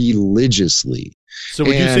books religiously. So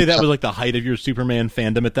would you say that was like the height of your Superman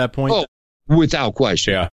fandom at that point? Oh, without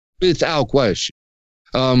question. Yeah. Without question.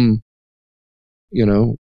 You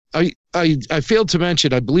know, I failed to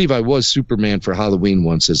mention, I believe I was Superman for Halloween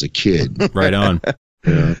once as a kid. Right on.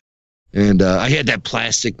 Yeah. And I had that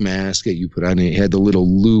plastic mask that you put on. It had the little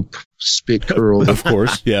loop spit curl. Of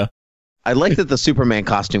course, yeah. I like that the Superman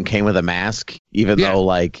costume came with a mask, even though,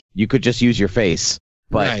 like, you could just use your face.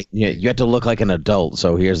 But you had to look like an adult.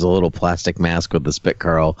 So here's a little plastic mask with the spit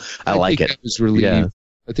curl. I like it. I was relieved. Yeah.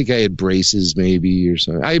 I think I had braces maybe or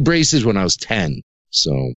something. I had braces when I was 10.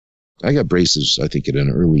 So I got braces, I think, at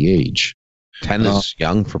an early age. 10 is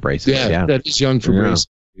young for braces. Yeah, that is young for braces.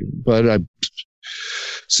 But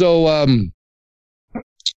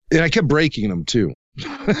and I kept breaking them too.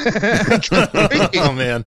 Oh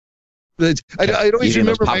man! I always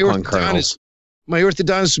remember my orthodontist. My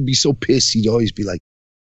orthodontist would be so pissed. He'd always be like,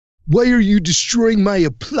 "Why are you destroying my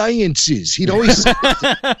appliances?" He'd always. And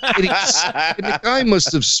the guy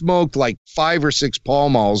must have smoked like 5 or 6 Pall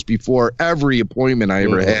Malls before every appointment I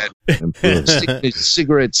ever had. Sticking his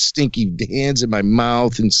cigarette stinky hands in my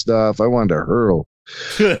mouth and stuff. I wanted to hurl.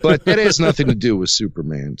 But that has nothing to do with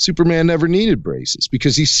Superman. Superman never needed braces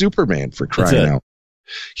because he's Superman, for crying out.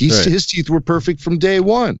 His teeth were perfect from day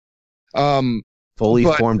one. Fully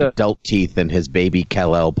formed adult teeth in his baby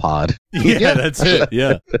Kal-El pod. Yeah, that's it.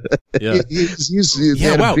 Yeah.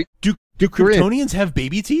 Wow. Do Kryptonians have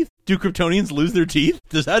baby teeth? Do Kryptonians lose their teeth?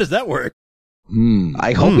 How does that work?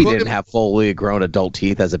 I hope he didn't have fully grown adult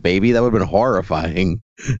teeth as a baby. That would have been horrifying.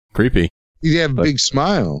 Creepy. He'd have a big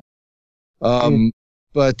smile.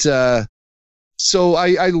 So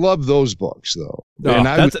I love those books though.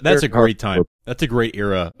 That's a great time. That's a great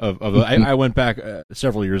era of I went back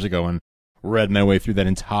several years ago and read my way through that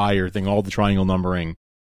entire thing, all the triangle numbering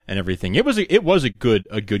and everything. It was a good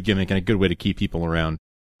gimmick and a good way to keep people around.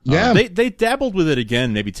 Yeah. They dabbled with it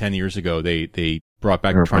again maybe 10 years ago. They brought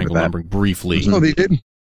back triangle numbering briefly. No, they didn't.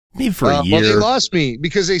 Maybe for a year. Well, they lost me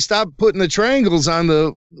because they stopped putting the triangles on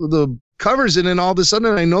the covers, and then all of a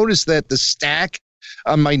sudden I noticed that the stack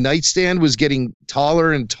on my nightstand was getting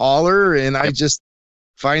taller and taller, and I just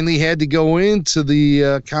finally had to go into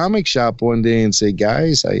the comic shop one day and say,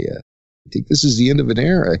 guys, I think this is the end of an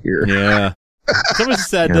era here. Yeah. It's always a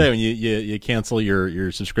sad day when you cancel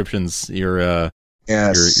your subscriptions, your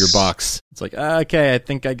box. It's like, okay, I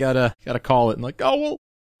think I gotta call it. And like, oh, well,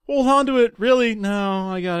 hold on to it. Really? No,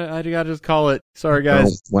 I gotta just call it. Sorry,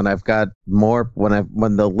 guys. When I've got more, when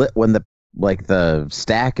the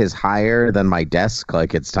stack is higher than my desk,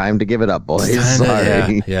 like it's time to give it up, boys.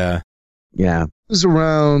 Sorry. Yeah. It was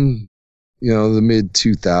around, the mid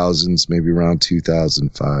 2000s, maybe around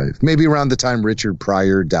 2005, maybe around the time Richard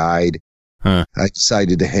Pryor died. Huh. I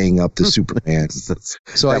decided to hang up the Superman.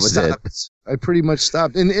 So I stopped. I pretty much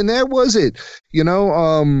stopped. And that was it.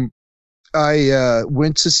 I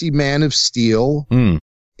went to see Man of Steel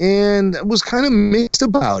and was kind of mixed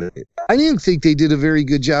about it. I didn't think they did a very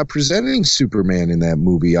good job presenting Superman in that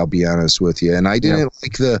movie, I'll be honest with you. And I didn't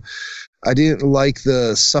like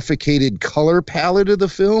the suffocated color palette of the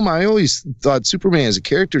film. I always thought Superman as a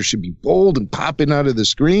character should be bold and popping out of the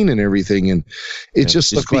screen and everything. And it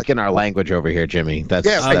just looked speaking our language over here, Jimmy.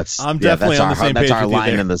 I'm definitely on the same page. That's our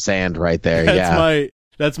line in the sand right there.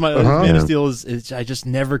 That's my Man of Steel is I just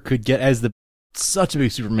never could get as such a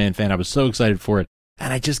big Superman fan. I was so excited for it,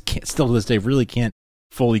 and I just can't. Still to this day, really can't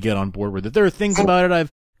fully get on board with it. There are things about it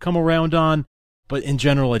I've come around on, but in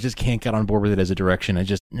general, I just can't get on board with it as a direction. It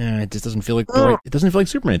just doesn't feel like it doesn't feel like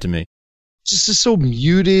Superman to me. Just is so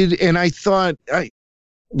muted, and I thought,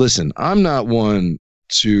 listen, I'm not one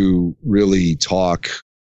to really talk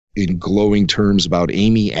in glowing terms about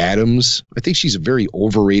Amy Adams. I think she's a very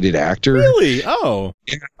overrated actor. Really? Oh.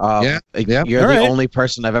 You're the only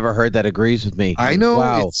person I've ever heard that agrees with me. I know.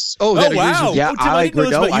 Wow. Wow. Yeah, I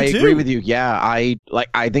agree with you. Yeah, I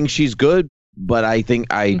think she's good, but I think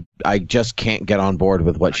I just can't get on board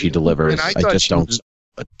with what she delivers. And I just don't. Was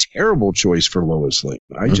a terrible choice for Lois Lane.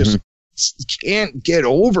 I just can't get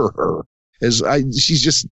over her.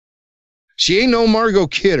 She ain't no Margot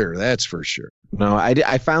Kidder, that's for sure. No,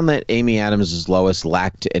 I found that Amy Adams' Lois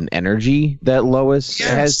lacked an energy that Lois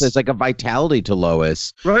has. There's like a vitality to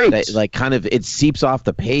Lois. Right. That like kind of it seeps off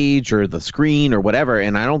the page or the screen or whatever.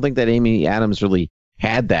 And I don't think that Amy Adams really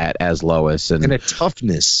had that as Lois. And a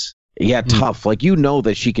toughness. Yeah, tough. Like,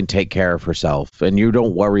 that she can take care of herself and you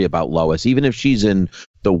don't worry about Lois, even if she's in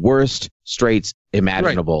the worst straits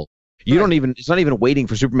imaginable. Right. You don't even, it's not even waiting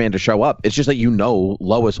for Superman to show up. It's just that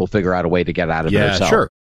Lois will figure out a way to get out of it herself. Sure.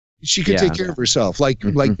 She can take care of herself, like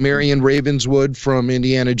Marion Ravenswood from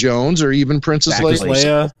Indiana Jones, or even Princess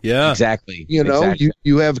Leia. Yeah, exactly.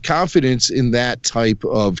 You have confidence in that type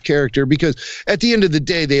of character because at the end of the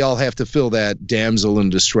day, they all have to fill that damsel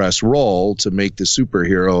in distress role to make the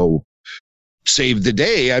superhero save the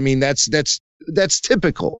day. I mean, that's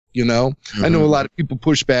typical. I know a lot of people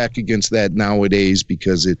push back against that nowadays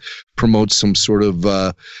because it promotes some sort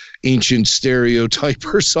of ancient stereotype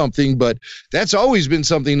or something, but that's always been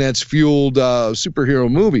something that's fueled superhero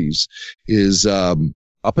movies is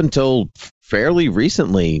up until fairly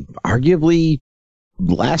recently, arguably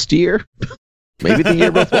last year, maybe the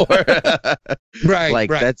year before. Right.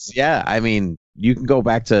 That's, I mean, you can go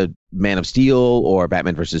back to Man of Steel or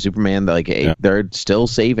Batman versus Superman. They're still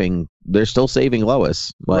saving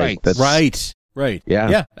Lois. That's, right.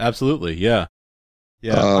 Yeah, absolutely. Yeah.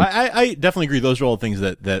 I definitely agree. Those are all things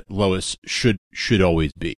that Lois should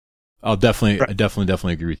always be. I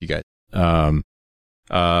definitely agree with you guys.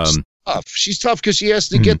 She's tough because she has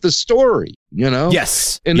to get the story,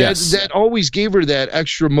 Yes. And that always gave her that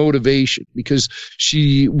extra motivation because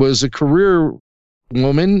she was a career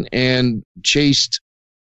woman and chased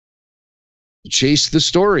the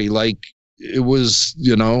story like it was,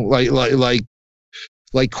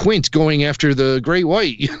 like Quint going after the Great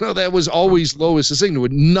White. That was always Lois's thing.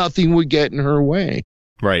 Nothing would get in her way.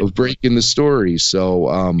 Right. Of breaking the story. So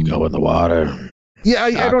go in the water. Yeah,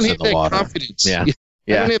 I don't have that confidence. Yeah. I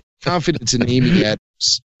don't have confidence in Amy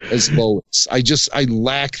Adams as Lois. I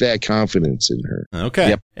lack that confidence in her. Okay.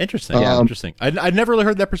 Yep. Interesting. Yeah, interesting. I'd never really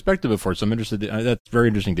heard that perspective before, so I'm interested. That's very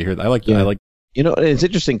interesting to hear. I like. It's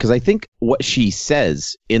interesting because I think what she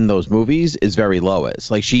says in those movies is very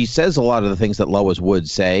Lois. Like she says a lot of the things that Lois would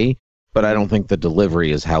say, but I don't think the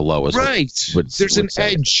delivery is how Lois would There's an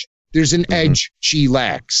edge. There's an edge she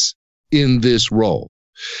lacks in this role.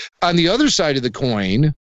 On the other side of the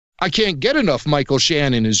coin, I can't get enough Michael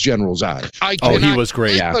Shannon as General Zod. He was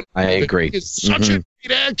great. Yeah, I agree. He's such a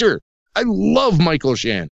great actor. I love Michael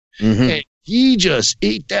Shannon. And he just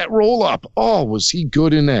ate that role up. Oh, was he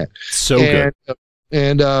good in that? So good.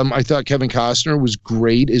 And I thought Kevin Costner was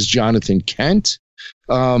great as Jonathan Kent.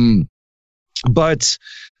 But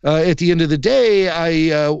at the end of the day,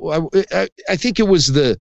 I think it was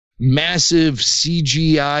the massive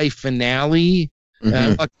CGI finale. I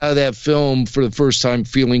walked out of that film for the first time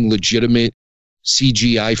feeling legitimate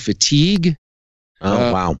CGI fatigue.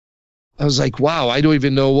 Wow. I was like, wow, I don't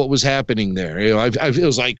even know what was happening there. I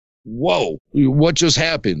was like, whoa, what just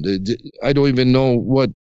happened? I don't even know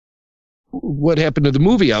what happened to the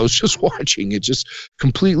movie I was just watching. It just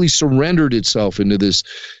completely surrendered itself into this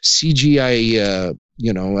CGI.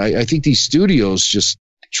 I think these studios just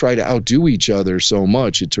try to outdo each other so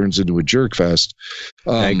much it turns into a jerk fest.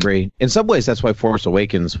 I agree. In some ways, that's why Force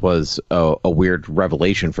Awakens was a weird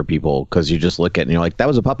revelation for people because you just look at it and you're like, that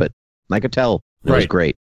was a puppet. I could tell it was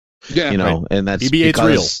great. Yeah, and that's BB-8's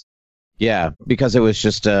real. Yeah, because it was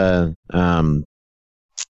just your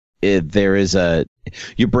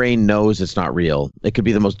brain knows it's not real. It could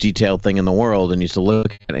be the most detailed thing in the world, and you still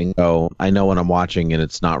look at it and go, I know what I'm watching, and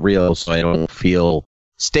it's not real, so I don't feel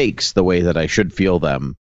stakes the way that I should feel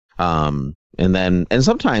them. And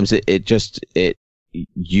sometimes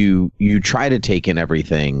you try to take in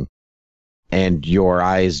everything, and your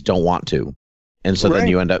eyes don't want to. And so then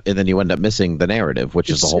you end up missing the narrative, which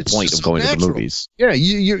is the whole point of going to the movies. Yeah,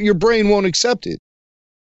 your brain won't accept it.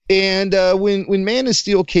 And when Man of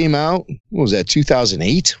Steel came out, what was that,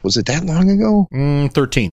 2008? Was it that long ago?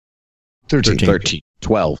 13.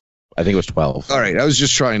 12. I think it was 12. All right, I was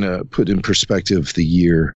just trying to put in perspective the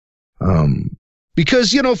year.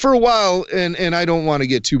 Because, for a while, and I don't want to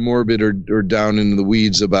get too morbid or down into the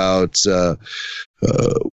weeds about,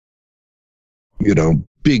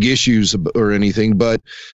 big issues or anything, but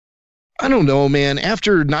I don't know, man.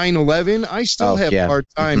 After 9/11, I still have a hard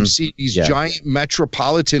time seeing these giant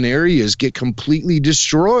metropolitan areas get completely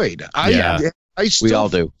destroyed. I still we all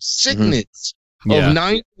do. Sickness of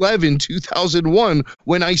 9/11, 2001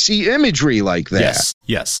 when I see imagery like that.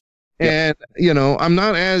 Yes. And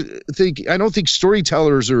I don't think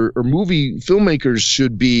storytellers or movie filmmakers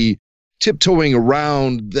should be tiptoeing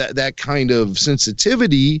around that kind of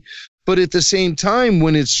sensitivity. But at the same time,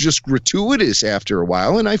 when it's just gratuitous after a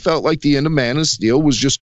while, and I felt like the end of Man of Steel was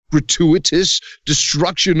just gratuitous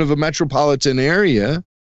destruction of a metropolitan area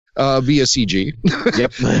via CG.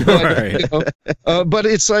 Yep. But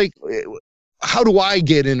it's like, how do I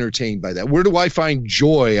get entertained by that? Where do I find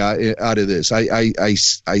joy out of this?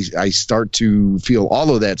 I start to feel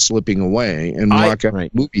all of that slipping away and walk out of the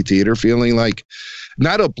movie theater feeling like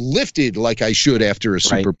not uplifted like I should after a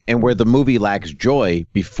Super. And where the movie lacks joy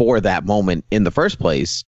before that moment in the first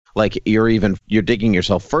place, like you're digging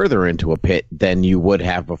yourself further into a pit than you would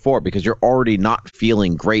have before because you're already not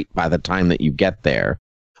feeling great by the time that you get there.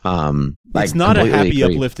 It's not a happy,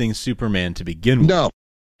 uplifting Superman to begin with. No.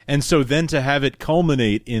 And so then to have it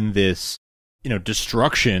culminate in this,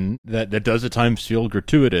 destruction that does at times feel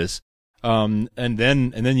gratuitous, and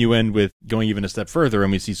then you end with going even a step further,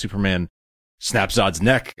 and we see Superman snap Zod's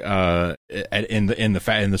neck in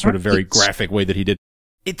the sort of very graphic way that he did.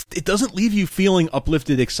 It doesn't leave you feeling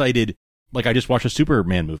uplifted, excited, like I just watched a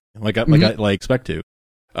Superman movie, like I expect to.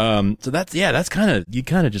 So that's kind of, you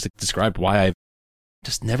kind of just described why I've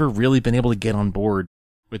just never really been able to get on board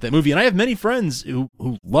with that movie. And I have many friends who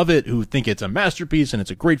love it, who think it's a masterpiece and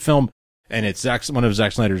it's a great film and it's one of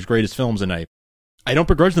Zack Snyder's greatest films. And I don't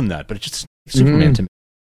begrudge them that, but it's just Superman to me.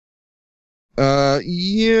 I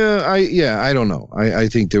don't know. I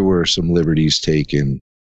think there were some liberties taken.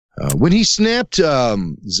 When he snapped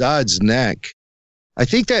Zod's neck, I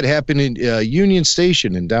think that happened in Union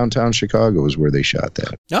Station in downtown Chicago is where they shot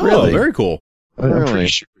that. Oh, really? Very cool. I'm pretty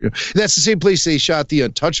sure. That's the same place they shot the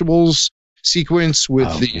Untouchables sequence with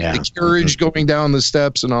the carriage going down the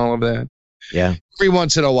steps and all of that. Yeah. Every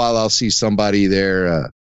once in a while, I'll see somebody there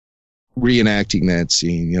reenacting that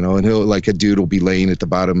scene, and a dude will be laying at the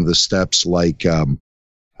bottom of the steps like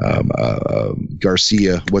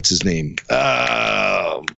Garcia. What's his name?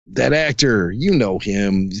 That actor, you know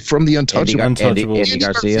him from the Untouchables. Andy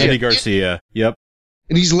Garcia. Andy Garcia. Yep.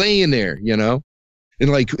 And he's laying there, and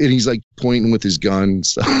he's like pointing with his gun.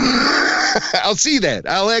 So I'll see that.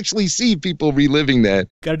 I'll actually see people reliving that.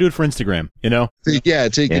 Got to do it for Instagram, Yeah,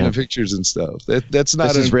 taking the pictures and stuff. That's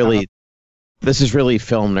not. This is really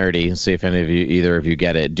film nerdy. See if either of you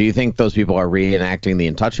get it. Do you think those people are reenacting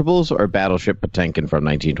The Untouchables or Battleship Potemkin from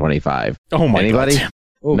 1925? Oh my Anybody? God.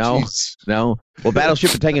 Oh, no, geez. No. Well,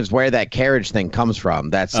 Battleship Potemkin is where that carriage thing comes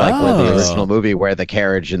from. That's like the original movie where the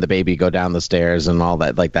carriage and the baby go down the stairs and all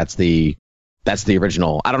that. Like that's the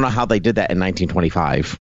original. I don't know how they did that in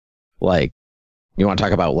 1925. Like, you want to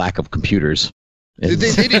talk about lack of computers? They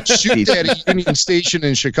didn't shoot that at Union Station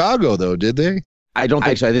in Chicago, though, did they? I don't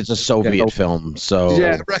think so. It's a Soviet film, so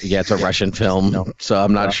it's a Russian film, so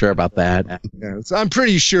I'm not sure about that. Yeah, so I'm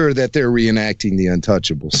pretty sure that they're reenacting The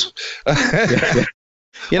Untouchables.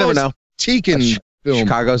 You never know. Tekin film.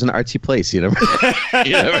 Chicago's an artsy place. You never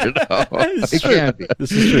know. It can be.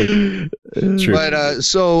 This is true.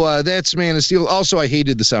 But that's Man of Steel. Also, I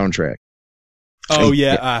hated the soundtrack. Oh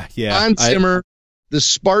yeah. Hans Zimmer. The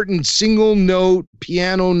Spartan single note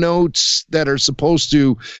piano notes that are supposed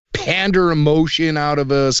to pander emotion out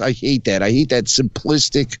of us. I hate that. I hate that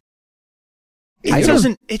simplistic. I have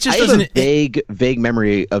a vague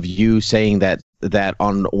memory of you saying that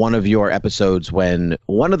on one of your episodes when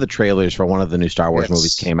one of the trailers for one of the new Star Wars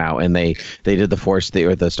movies came out and they did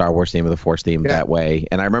the Star Wars theme or the Force theme that way.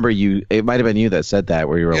 And I remember it might have been you that said that,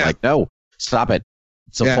 where you were like, no, stop it.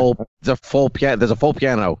 It's a full piano. There's a full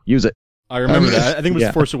piano. Use it. I remember that. I think it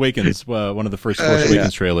was Force Awakens, one of the first Force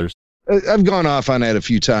Awakens trailers. I've gone off on that a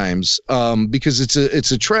few times because it's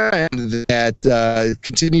a trend that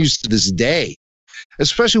continues to this day,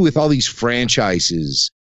 especially with all these franchises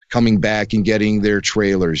coming back and getting their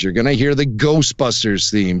trailers. You're going to hear the Ghostbusters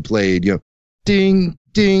theme played, ding,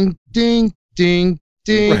 ding, ding, ding,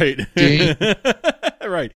 ding. Right. Ding.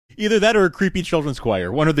 Right. Either that or a creepy children's choir,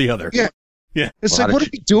 one or the other. Yeah. Yeah. It's like, what are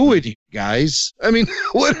we doing here, guys? I mean,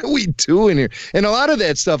 what are we doing here? And a lot of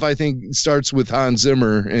that stuff, I think, starts with Hans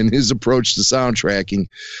Zimmer and his approach to soundtracking.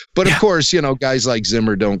 But of course, guys like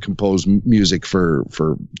Zimmer don't compose music for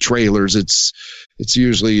trailers. It's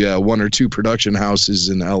usually one or two production houses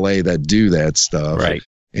in LA that do that stuff. Right.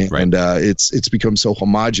 And it's become so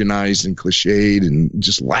homogenized and cliched and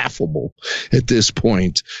just laughable at this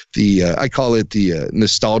point. I call it the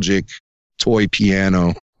nostalgic toy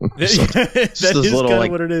piano. That is little, kind of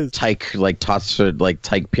what it is. Tyke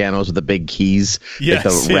pianos with the big keys, yes,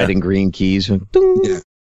 like the red and green keys.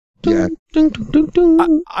 Yeah.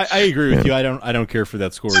 I agree with you. I don't care for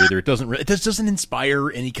that score either. It doesn't inspire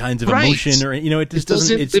any kinds of emotion or it just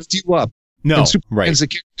doesn't lift you up. No, and Superman's a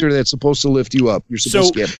character that's supposed to lift you up. You're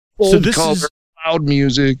supposed to get bold color, loud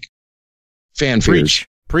music, fanfare.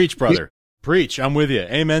 Preach, brother. Preach. I'm with you.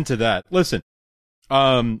 Amen to that. Listen.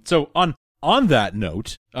 So on that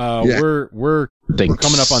note, we're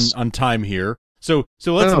coming up on time here. So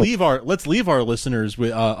let's leave our listeners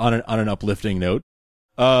with on an uplifting note.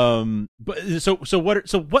 So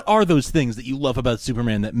what are those things that you love about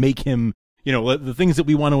Superman that make him, the things that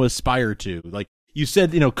we want to aspire to? Like you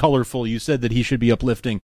said, colorful. You said that he should be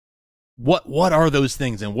uplifting. What are those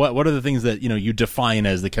things, and what are the things that you define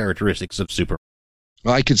as the characteristics of Superman?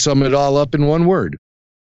 I could sum it all up in one word: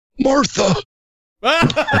 Martha.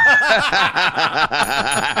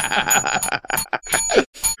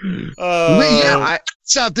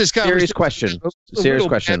 Stop this conversation. Serious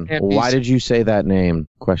question. Why did you say that name?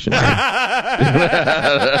 Question.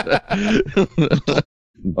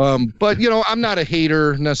 But I'm not a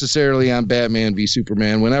hater necessarily on Batman v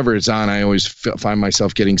Superman. Whenever it's on, I always find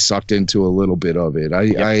myself getting sucked into a little bit of it.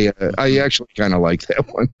 I actually kind of like that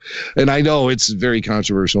one, and I know it's very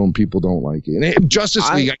controversial and people don't like it. And Justice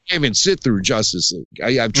League, I can't even sit through Justice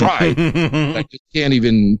League. I've tried. I can't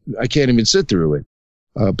even sit through it.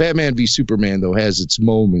 Batman v Superman, though, has its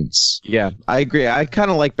moments. Yeah, I agree. I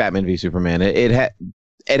kind of like Batman v Superman. It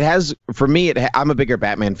has, for me, I'm a bigger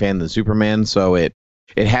Batman fan than Superman, so it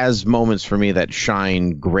has moments for me that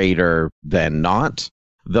shine greater than not,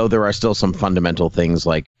 though there are still some fundamental things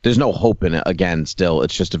like there's no hope in it. Again, still,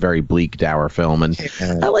 it's just a very bleak, dour film, and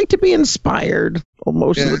I like to be inspired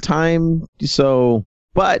most of the time, so,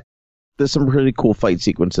 but there's some really cool fight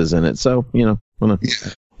sequences in it, so,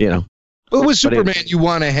 But with Superman, you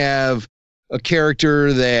want to have a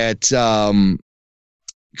character that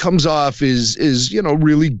comes off is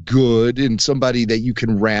really good and somebody that you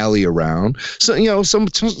can rally around. So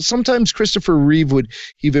sometimes Christopher Reeve would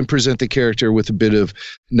even present the character with a bit of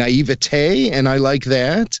naivete, and I like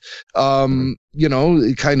that. Kind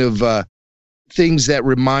of things that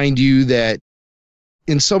remind you that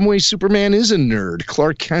in some ways Superman is a nerd.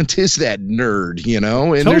 Clark Kent is that nerd,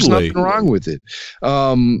 and there's nothing wrong with it.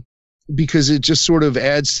 Because it just sort of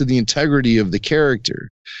adds to the integrity of the character.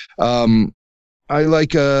 I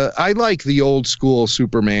like the old school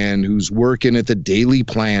Superman who's working at the Daily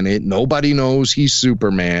Planet. Nobody knows he's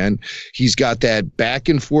Superman. He's got that back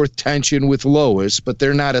and forth tension with Lois, but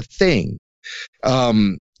they're not a thing.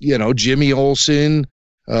 Jimmy Olsen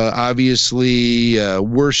obviously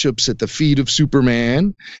worships at the feet of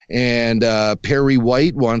Superman, and Perry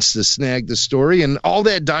White wants to snag the story, and all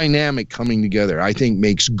that dynamic coming together, I think,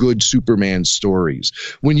 makes good Superman stories.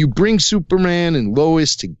 When you bring Superman and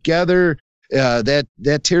Lois together,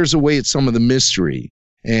 that tears away at some of the mystery,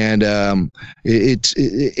 and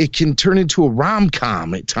it can turn into a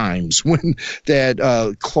rom-com at times when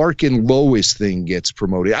that Clark and Lois thing gets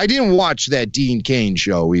promoted. I didn't watch that Dean Cain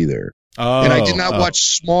show either. And I did not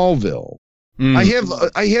watch Smallville. I have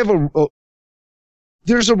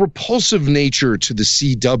there's a repulsive nature to the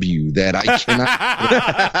CW that I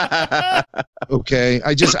cannot. Okay,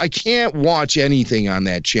 I can't watch anything on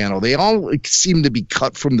that channel. They all seem to be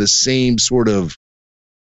cut from the same sort of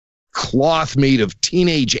cloth made of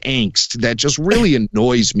teenage angst that just really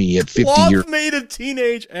annoys me at 50 years. Cloth made of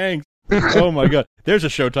teenage angst. Oh my God, there's a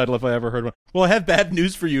show title if I ever heard one. Well, I have bad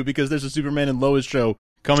news for you because there's a Superman and Lois show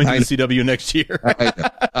coming to the CW next year.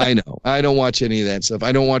 I know. I don't watch any of that stuff.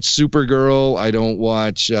 I don't watch Supergirl. I don't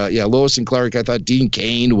watch, Lois and Clark. I thought Dean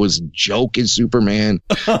Cain was a joke in Superman.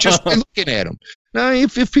 Just by looking at him. Now,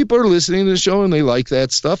 if people are listening to the show and they like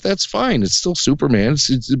that stuff, that's fine. It's still Superman.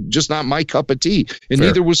 It's just not my cup of tea. And Fair.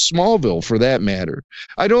 Neither was Smallville, for that matter.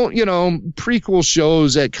 I don't, prequel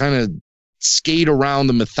shows that kind of skate around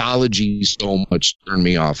the mythology so much turn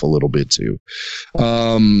me off a little bit, too.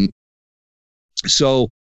 So,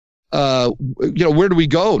 where do we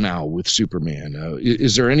go now with Superman?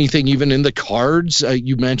 Is there anything even in the cards?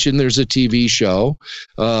 You mentioned there's a TV show,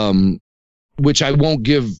 which I won't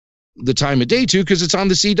give the time of day to because it's on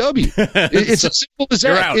the CW. It's as simple as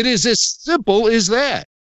that. It is as simple as that.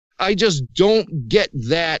 I just don't get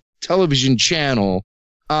that television channel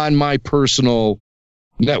on my personal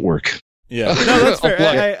network. Yeah, no, that's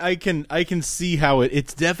fair. I can see how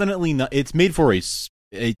it's definitely not. It's made for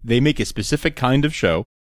they make a specific kind of show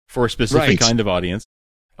for a specific kind of audience.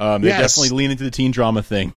 They definitely lean into the teen drama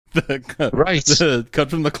thing. The cut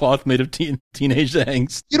from the cloth made of teenage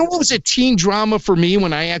angst. You know what was a teen drama for me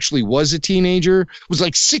when I actually was a teenager? It was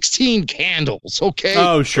like 16 Candles, okay?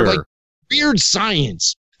 Oh, sure. Or like Weird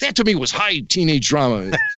Science. That to me was high teenage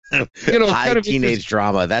drama. High teenage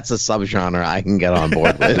drama. That's a subgenre I can get on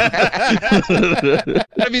board with. I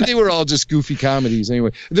mean, they were all just goofy comedies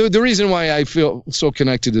anyway. The reason why I feel so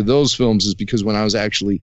connected to those films is because when I was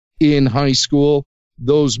actually in high school,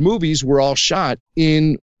 those movies were all shot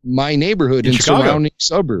in my neighborhood in surrounding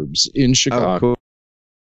suburbs in Chicago. Oh, cool.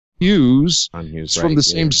 Hughes from the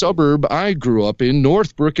same suburb I grew up in,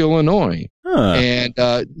 Northbrook, Illinois. Huh. And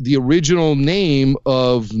the original name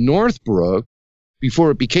of Northbrook,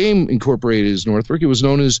 before it became incorporated as Northbrook, it was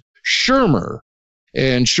known as Shermer.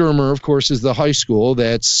 And Shermer, of course, is the high school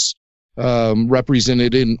that's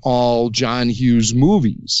represented in all John Hughes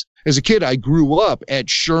movies. As a kid, I grew up at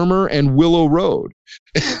Shermer and Willow Road.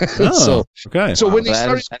 So when they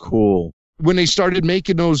started, cool. When they started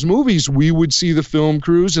making those movies, we would see the film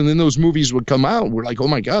crews, and then those movies would come out. We're like, oh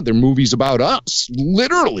my God, they're movies about us,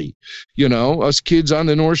 literally. Us kids on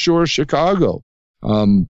the North Shore of Chicago.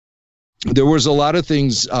 There was a lot of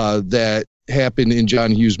things that happened in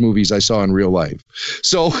John Hughes movies I saw in real life.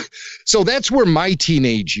 So that's where my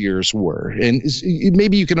teenage years were. And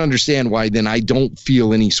maybe you can understand why then I don't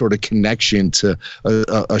feel any sort of connection to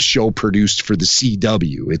a show produced for the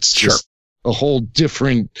CW. It's just a whole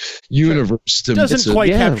different universe to me. Doesn't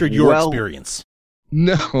quite capture your experience.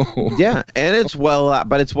 No. Yeah, and it's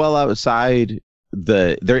but it's well outside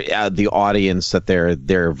the audience that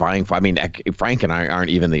they're vying for. I mean, Frank and I aren't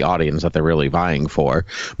even the audience that they're really vying for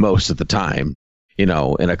most of the time. In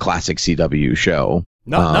a classic CW show.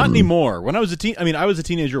 Not anymore. When I was I was a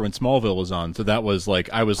teenager when Smallville was on, so that was like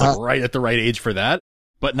I was like right at the right age for that.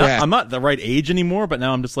 But I'm not the right age anymore. But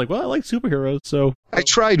now I'm just like, well, I like superheroes, so I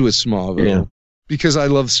tried with Smallville because I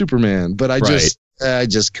love Superman, but I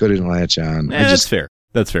just couldn't latch on. That's fair.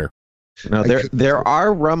 That's fair. Now there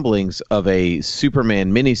are rumblings of a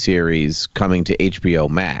Superman miniseries coming to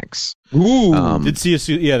HBO Max. Ooh, did see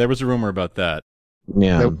there was a rumor about that.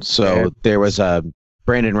 Yeah, so there was a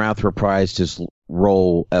Brandon Routh reprised his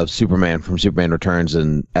role of Superman from Superman Returns,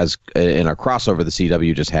 and as in a crossover the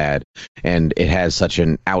CW just had, and it has such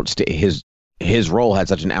an his role had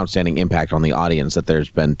such an outstanding impact on the audience that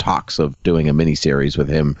there's been talks of doing a miniseries with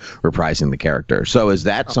him reprising the character. So is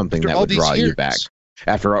that something that would draw you back?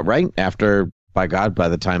 After by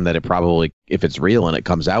the time that it probably, if it's real and it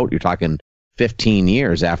comes out, you're talking 15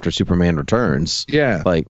 years after Superman Returns. Yeah.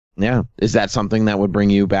 Yeah. Is that something that would bring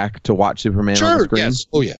you back to watch Superman on the screen? Yes.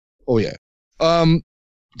 Oh, yeah.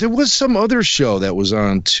 There was some other show that was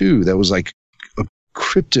on, too, that was like a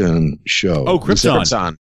Krypton show. Oh,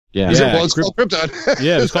 Krypton. Yeah. It's called Krypton.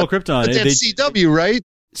 Yeah, it's called Krypton. But that's CW, right?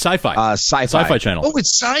 Sci-Fi. Sci-Fi channel. Oh,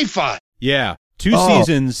 it's Sci-Fi. Yeah. Two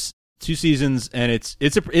seasons, and it's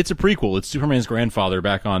a prequel. It's Superman's grandfather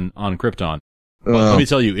back on Krypton. But let me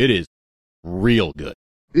tell you, it is real good.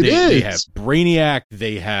 They have Brainiac.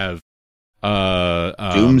 They have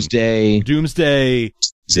Doomsday. They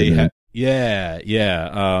have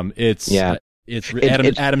it's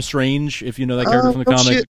Adam Strange, if you know that character from the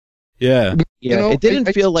comic. Shit. Yeah. It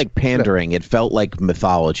didn't feel like pandering. It felt like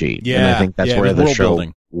mythology. Yeah, and I think that's where the show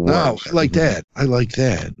works. No, I like that.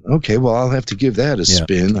 Okay, well, I'll have to give that a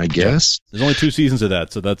spin, I guess. There's only 2 seasons of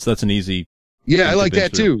that, so that's an easy. Yeah, I like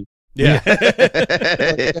that too. Yeah.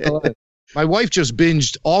 My wife just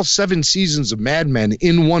binged all 7 seasons of Mad Men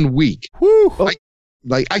in 1 week. Woo!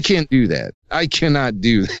 I can't do that. I cannot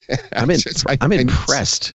do that. I'm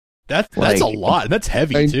impressed. That's a lot. That's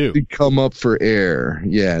heavy too. To come up for air.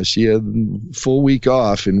 Yeah, she had a full week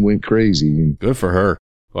off and went crazy. Good for her.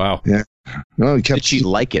 Wow. Yeah. No, did she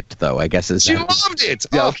like it though? I guess she loved it.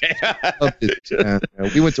 Yeah, okay. Loved it. Yeah.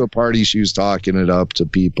 We went to a party. She was talking it up to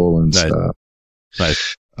people and stuff.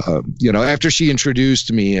 Nice. After she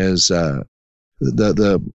introduced me as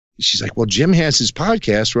she's like, well, Jim has his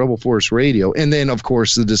podcast, Rebel Force Radio. And then, of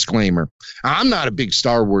course, the disclaimer. I'm not a big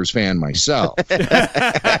Star Wars fan myself.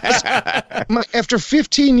 After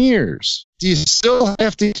 15 years, do you still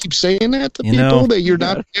have to keep saying that to people that you're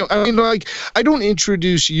not? I mean, I don't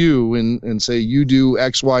introduce you and say you do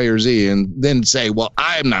X, Y, or Z and then say, well,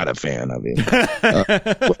 I'm not a fan of it.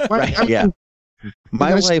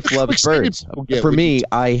 My wife loves birds. For me,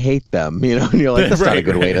 I hate them. And you're like, that's not a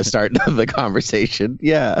good way to start the conversation.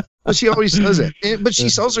 Yeah. But she always does it. But she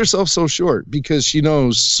sells herself so short because she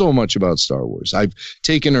knows so much about Star Wars. I've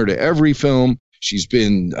taken her to every film. She's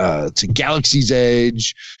been to Galaxy's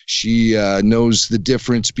Edge. She knows the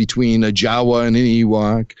difference between a Jawa and an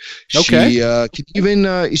Ewok. Okay.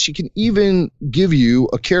 She can even give you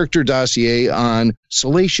a character dossier on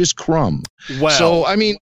Salacious Crumb. Wow. So, I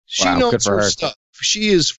mean, she knows her stuff. She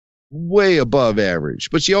is way above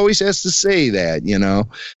average, but she always has to say that,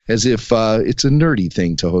 as if it's a nerdy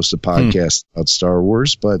thing to host a podcast about Star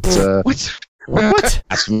Wars. But what?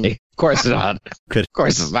 That's me. Of course not. Good. Of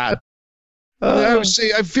course it's not. I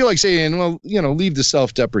feel like saying, well, leave the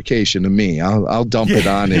self-deprecation to me. I'll dump it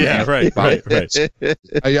on. Yeah, right.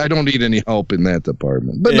 I don't need any help in that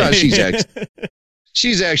department. But no,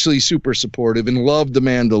 she's actually super supportive and loved The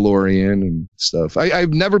Mandalorian and stuff.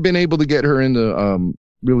 I've never been able to get her into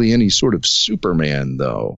really any sort of Superman,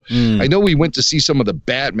 though. I know we went to see some of the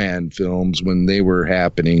Batman films when they were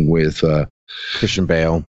happening with Christian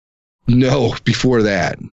Bale. No, before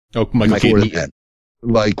that. Oh, Michael Keaton.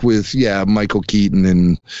 Like with Michael Keaton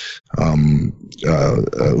and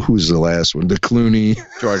who's the last one? The Clooney,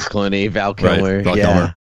 George Clooney, Val Kilmer. Right, Val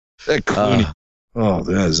Kilmer. That Clooney.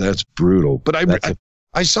 That's brutal. But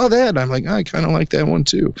I saw that and I'm like, I kind of like that one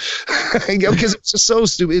too, because it's just so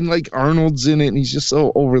stupid. And like Arnold's in it and he's just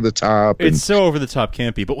so over the top. It's so over the top,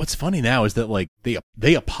 campy. But what's funny now is that like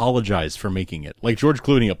they apologize for making it. Like George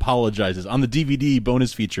Clooney apologizes on the DVD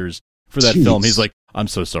bonus features for that film. He's like, I'm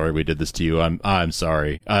so sorry we did this to you. I'm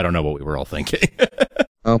sorry. I don't know what we were all thinking.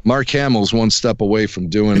 Mark Hamill's one step away from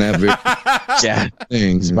doing that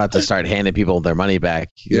thing. He's about to start handing people their money back.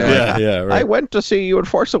 Yeah, right. I went to see you in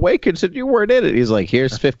Force Awakens and you weren't in it. He's like,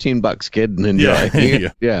 here's $15, kid, and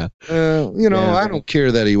enjoy. Yeah. I don't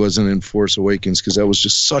care that he wasn't in Force Awakens because that was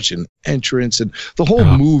just such an entrance, and the whole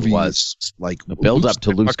movie was like a build up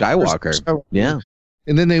to Luke Skywalker. Yeah.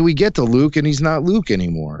 And then we get to Luke, and he's not Luke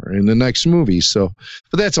anymore in the next movie. So,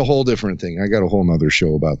 but that's a whole different thing. I got a whole nother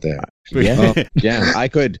show about that. Yeah, I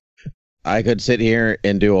could sit here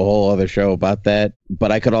and do a whole other show about that,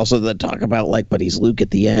 but I could also then talk about but he's Luke at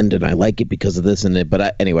the end, and I like it because of this and it.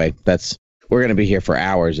 But anyway, we're going to be here for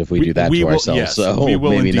hours if we do that to ourselves. Yes, so we will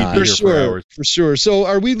maybe not. For sure. So,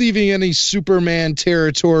 are we leaving any Superman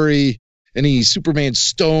territory, any Superman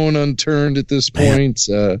stone unturned at this point?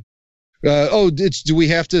 Do we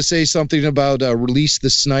have to say something about release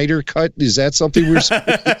the Snyder cut? Is that something we're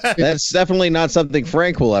That's definitely not something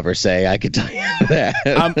Frank will ever say, I can tell you that.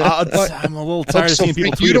 I'm a little tired of seeing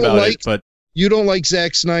people tweet about it, but you don't like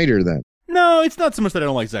Zack Snyder then? No, it's not so much that I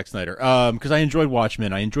don't like Zack Snyder. Because I enjoyed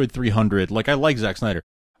Watchmen, I enjoyed 300. I like Zack Snyder.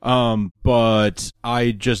 But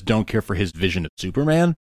I just don't care for his vision of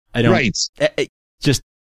Superman. I don't. Right. Just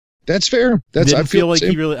that's fair. I don't really feel like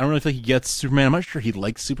he gets Superman. I'm not sure he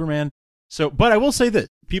likes Superman. So, but I will say this: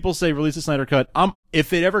 people say release the Snyder cut.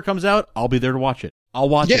 If it ever comes out, I'll be there to watch it. I'll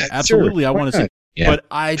watch it. Absolutely, I want to see it. Yeah, but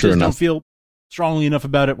I just don't feel strongly enough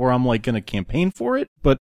about it where I'm going to campaign for it.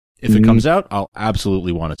 But if it comes out, I'll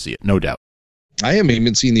absolutely want to see it, no doubt. I haven't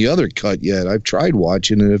even seen the other cut yet. I've tried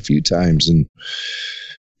watching it a few times, and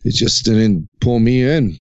it just didn't pull me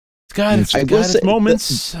in. It's got its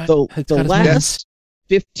moments. The last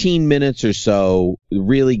 15 minutes or so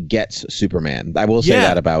really gets Superman. I will say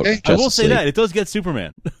that about Justice I will say League. that. It does get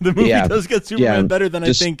Superman. The movie does get Superman better than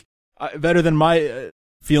I think, better than my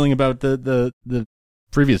feeling about the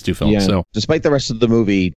previous two films. So, despite the rest of the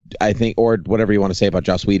movie, I think, or whatever you want to say about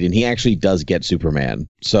Joss Whedon, he actually does get Superman.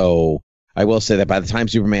 So I will say that by the time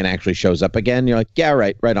Superman actually shows up again, you're like, yeah,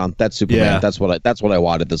 right on. That's Superman. Yeah. That's what I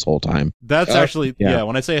wanted this whole time. That's actually,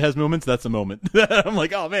 when I say it has moments, that's a moment. I'm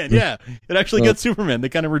like, oh man, it actually gets Superman. They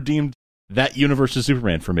kind of redeemed that universe of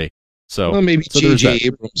Superman for me. So, well, maybe J.J.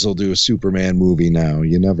 Abrams will do a Superman movie now.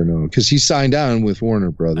 You never know, because he signed on with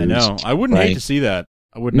Warner Brothers. I know. I wouldn't hate to see that.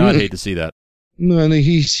 I would not hate to see that. No,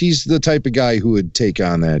 he's the type of guy who would take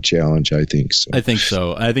on that challenge. I think so. I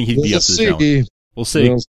think he'd be up to the challenge. We'll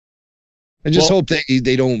see. I just hope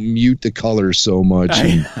they don't mute the color so much.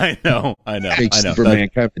 I know. Make Superman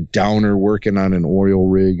kind of a downer working on an oil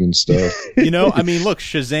rig and stuff. I mean, look,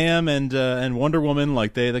 Shazam and Wonder Woman,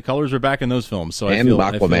 the colors are back in those films. So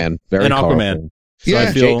Aquaman, very colorful. Aquaman. So I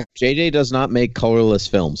feel JJ does not make colorless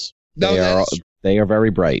films. No, they are very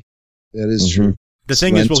bright. That is true. The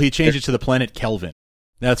thing is, will he change it to the planet Kelvin?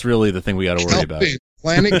 That's really the thing we got to worry about.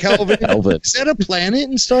 Planet Kelvin? Is that a planet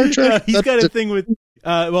in Star Trek? He's got a thing with.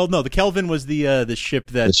 No, the Kelvin was the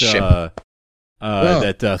ship that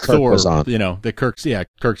Thor was on. That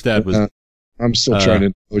Kirk's dad was. I'm still trying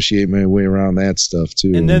to negotiate my way around that stuff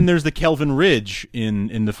too. And then there's the Kelvin Ridge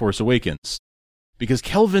in The Force Awakens, because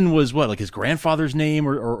Kelvin was his grandfather's name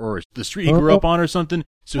or the street he grew up on or something.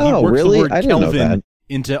 So he works the word Kelvin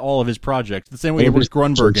into all of his projects, the same way he works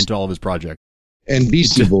Grunberg into all of his projects. And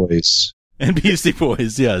Beastie Boys. And Beastie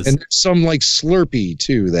Boys, yes. And there's some Slurpee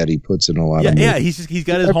too that he puts in a lot of movies. Yeah, he's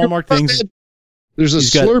got his Hallmark things. There's a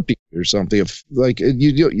Slurpee or something.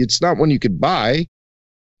 It's not one you could buy,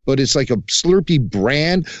 but it's like a Slurpee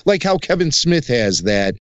brand, like how Kevin Smith has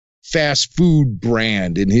that fast food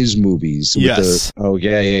brand in his movies. Yes. With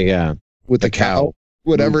the cow,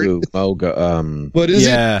 whatever. Mogo. What is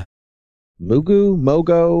it?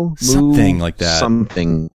 Mogo, something like that.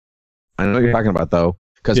 Something. I know what you're talking about though.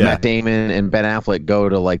 Because Matt Damon and Ben Affleck go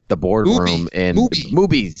to the boardroom and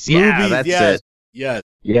movies. Yeah, that's it.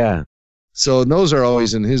 Yeah. So those are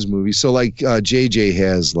always in his movies. So JJ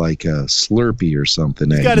has a Slurpee or something.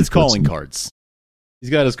 He's got his calling cards. He's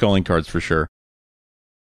got his calling cards for sure.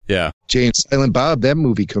 Yeah. Jay and Silent Bob, that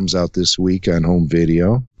movie comes out this week on home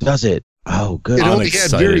video. Does it? Oh, good. It only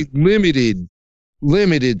had very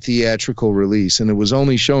limited theatrical release, and it was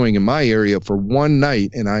only showing in my area for one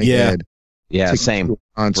night, and I had. Yeah, same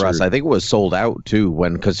for us. I think it was sold out too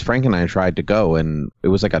because Frank and I tried to go, and it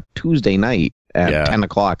was a Tuesday night at 10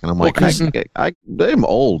 o'clock, and I'm like, I'm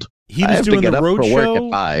old. He was doing the road show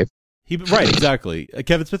at 5. Right, exactly.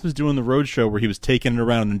 Kevin Smith was doing the road show where he was taking it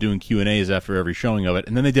around and doing Q&As after every showing of it,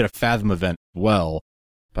 and then they did a Fathom event as well.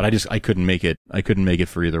 But I couldn't make it. I couldn't make it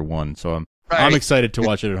for either one. So I'm excited to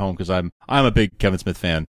watch it at home because I'm a big Kevin Smith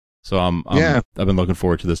fan. So I've been looking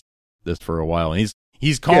forward to this for a while, and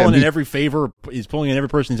he's calling in every favor. He's pulling in every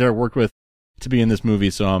person he's ever worked with to be in this movie,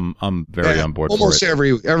 so I'm very on board for it.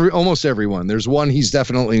 Almost everyone. There's one he's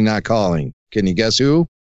definitely not calling. Can you guess who?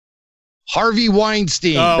 Harvey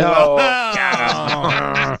Weinstein. Well,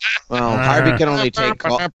 Harvey can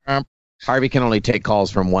only take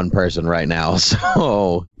calls from one person right now.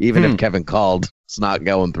 So even if Kevin called, it's not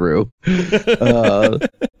going through. Yeah.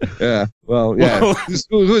 Well, yeah.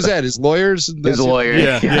 Who's that? His lawyers? His lawyer.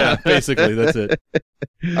 Yeah. Basically, that's it.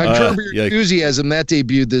 On Curb Your Enthusiasm, that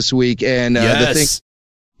debuted this week, and the thing,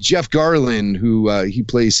 Jeff Garland, who he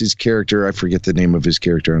plays his character. I forget the name of his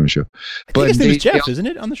character on the show. I think his name is Jeff, isn't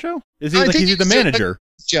it? On the show, is he the manager?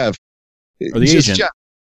 Jeff, or the agent? Jeff.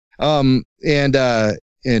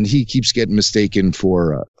 And he keeps getting mistaken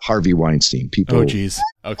for Harvey Weinstein. People. Oh, jeez.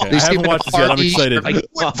 Okay, I haven't watched this yet. I'm excited.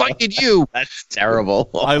 What fucking you? That's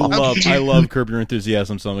terrible. I love Curb Your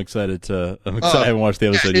Enthusiasm, so I'm excited. I haven't watched the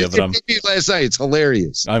episode yet, but it made me last night. It's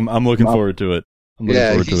hilarious. I'm looking forward to it.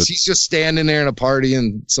 He's just standing there in a party,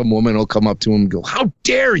 and some woman will come up to him and go, "How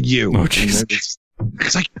dare you?" Oh, jeez.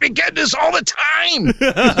 It's like, I get this all the time.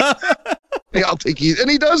 Hey, I'll take you.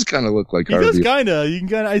 And he does kind of look like Harvey. He does kind of. You can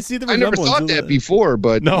kind of. I see the resemblance. I never thought that before,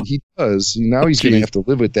 but he does. Now he's going to have to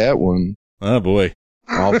live with that one. Oh, boy.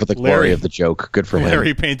 All for the glory of the joke. Good for him.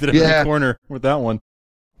 Larry painted him in the corner with that one.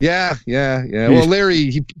 Yeah. Well,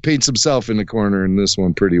 Larry, he paints himself in the corner in this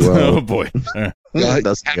one pretty well. Oh, boy. You have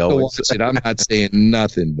to watch it. I'm not saying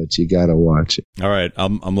nothing, but you got to watch it. All right.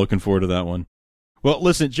 I'm looking forward to that one. Well,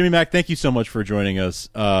 listen, Jimmy Mack, thank you so much for joining us.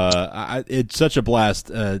 It's such a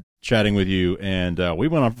blast chatting with you, and we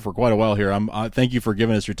went on for quite a while here. Thank you for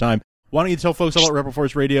giving us your time. Why don't you tell folks about Rebel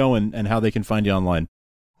Force Radio and how they can find you online?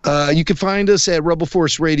 You can find us at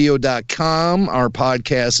rebelforceradio.com. Our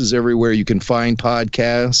podcast is everywhere you can find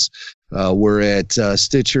podcasts. We're at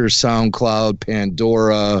Stitcher, SoundCloud,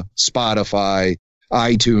 Pandora, Spotify,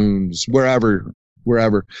 iTunes, wherever. We're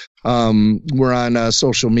on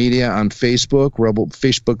social media on Facebook,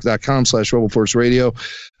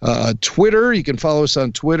 facebook.com/RebelForceRadio. Twitter, you can follow us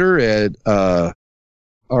on Twitter at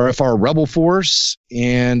RFR Rebel Force.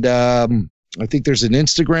 And I think there's an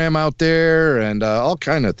Instagram out there and all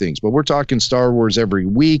kind of things. But we're talking Star Wars every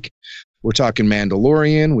week. We're talking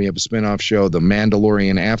Mandalorian. We have a spinoff show, The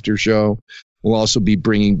Mandalorian After Show. We'll also be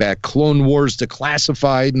bringing back Clone Wars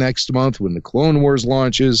Declassified next month when the Clone Wars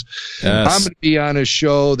launches. Yes. I'm going to be on a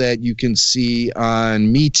show that you can see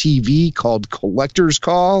on MeTV called Collector's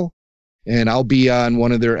Call, and I'll be on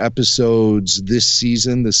one of their episodes this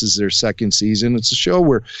season. This is their second season. It's a show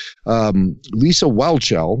where Lisa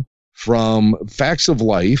Welchel from Facts of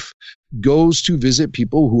Life goes to visit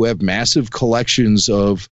people who have massive collections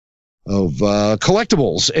of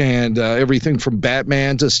collectibles and everything from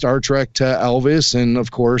Batman to Star Trek to Elvis and of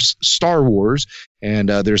course Star Wars. And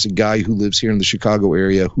there's a guy who lives here in the Chicago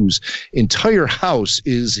area whose entire house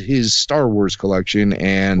is his Star Wars collection.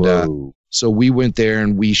 And so we went there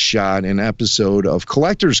and we shot an episode of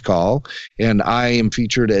Collector's Call, and I am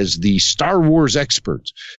featured as the Star Wars expert.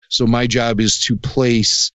 So my job is to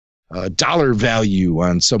place dollar value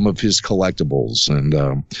on some of his collectibles. And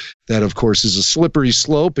that, of course, is a slippery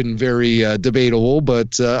slope and very debatable,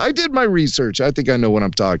 but I did my research. I think I know what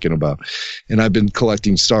I'm talking about. And I've been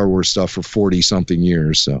collecting Star Wars stuff for 40-something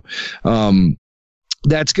years. So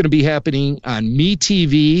that's going to be happening on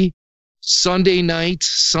MeTV Sunday night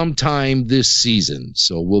sometime this season.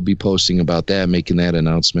 So we'll be posting about that, making that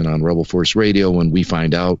announcement on Rebel Force Radio when we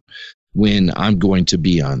find out when I'm going to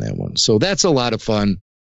be on that one. So that's a lot of fun.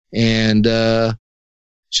 And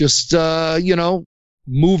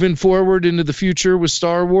moving forward into the future with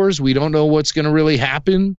Star Wars, we don't know what's going to really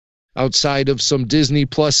happen outside of some Disney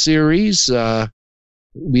Plus series.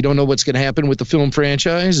 We don't know what's going to happen with the film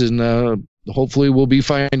franchise, and hopefully we'll be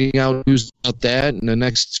finding out news about that in the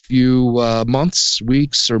next few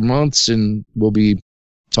weeks or months, and we'll be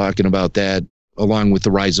talking about that along with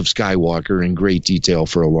the Rise of Skywalker in great detail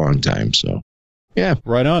for a long time. So, yeah.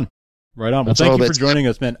 Right on. Well, thank you for joining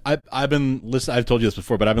us, man. I've been listening. I've told you this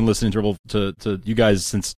before, but I've been listening to you guys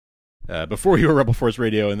since before you were Rebel Force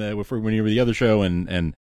Radio, and when you were the other show,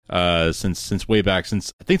 and since way back,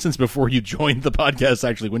 since before you joined the podcast,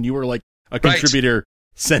 actually, when you were like a contributor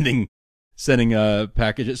sending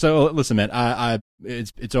packages. So listen, man,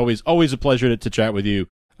 it's always a pleasure to chat with you.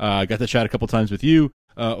 I got to chat a couple times with you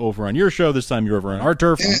over on your show. This time you're over on our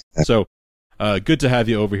turf. So good to have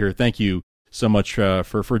you over here. Thank you so much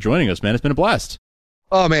for joining us, man. It's been a blast.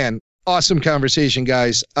 Oh, man. Awesome conversation,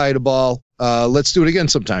 guys. I had a ball. Let's do it again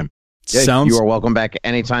sometime. Yeah, you are welcome back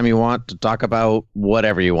anytime you want to talk about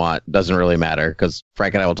whatever you want. Doesn't really matter because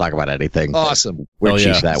Frank and I will talk about anything. Awesome. We're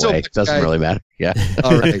cheap that way. Doesn't really matter. Yeah.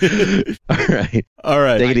 All right. All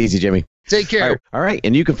right. Take it easy, Jimmy. Take care. All right.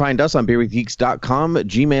 And you can find us on beerwithgeeks.com,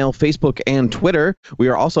 Gmail, Facebook, and Twitter. We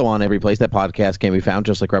are also on every place that podcast can be found,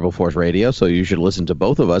 just like Rebel Force Radio. So you should listen to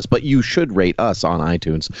both of us, but you should rate us on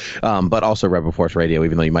iTunes, but also Rebel Force Radio,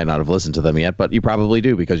 even though you might not have listened to them yet, but you probably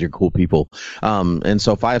do because you're cool people. And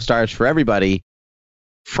so 5 stars for everybody.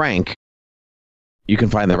 Frank, you can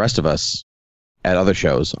find the rest of us at other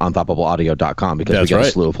shows on thoughtbubbleaudio.com because we got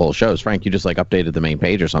a slew of whole shows. Frank, you just updated the main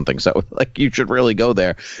page or something. So you should really go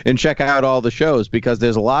there and check out all the shows because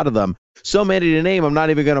there's a lot of them. So many to name. I'm not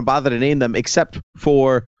even going to bother to name them except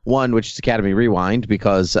for one, which is Academy Rewind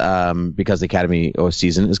because the Academy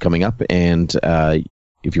season is coming up. And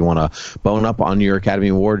if you want to bone up on your Academy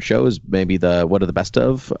Award shows, maybe what are the best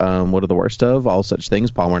of, what are the worst of, all such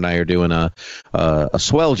things. Palmer and I are doing a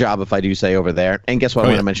swell job, if I do say, over there. And guess what? I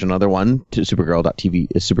want to mention another one to Supergirl.tv,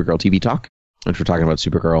 Supergirl TV Talk, which we're talking about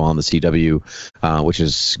Supergirl on the CW, which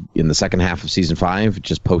is in the second half of season 5,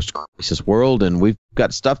 just post-Crisis World, and we've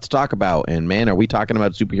got stuff to talk about. And man, are we talking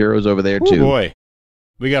about superheroes over there too? Oh boy,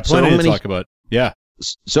 we got plenty to talk about. Yeah.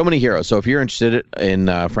 So many heroes. So if you're interested in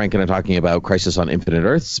Frank and I talking about Crisis on Infinite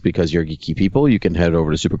Earths because you're geeky people, you can head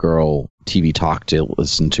over to Supergirl TV Talk to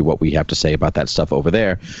listen to what we have to say about that stuff over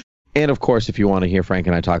there. And of course, if you want to hear Frank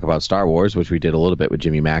and I talk about Star Wars, which we did a little bit with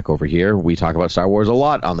Jimmy Mack over here, we talk about Star Wars a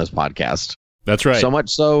lot on this podcast. That's right. So much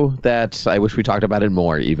so that I wish we talked about it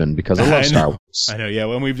more, even because I love Star Wars. I know. Yeah.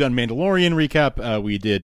 When we've done Mandalorian recap, we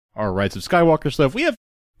did our Rise of Skywalker stuff. We have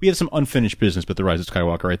some unfinished business with the Rise of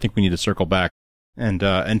Skywalker. I think we need to circle back and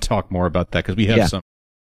talk more about that because we have some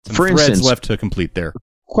threads left to complete there.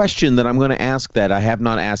 Question that I'm going to ask that I have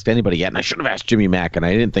not asked anybody yet, and I should have asked Jimmy Mack, and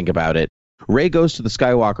I didn't think about it. Rey goes to the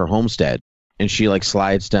Skywalker homestead, and she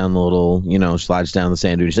slides down slides down the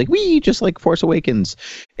sand dune. She's like, wee, just like Force Awakens.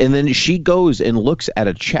 And then she goes and looks at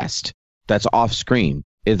a chest that's off screen.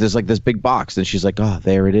 There's this big box, and she's like, oh,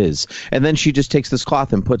 there it is. And then she just takes this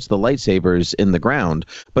cloth and puts the lightsabers in the ground,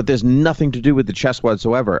 but there's nothing to do with the chest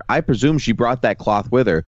whatsoever. I presume she brought that cloth with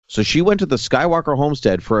her. So she went to the Skywalker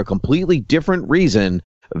homestead for a completely different reason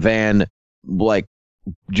than,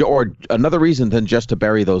 or another reason than just to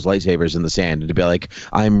bury those lightsabers in the sand and to be like,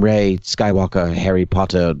 I'm Rey Skywalker, Harry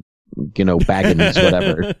Potter, Baggins,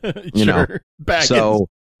 whatever. Baggins. So,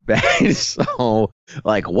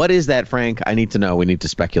 what is that, Frank? I need to know. We need to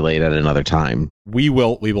speculate at another time. We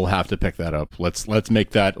will have to pick that up. Let's put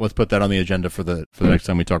that on the agenda for the next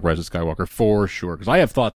time we talk Rise of Skywalker for sure. Because I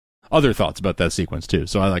have other thoughts about that sequence too.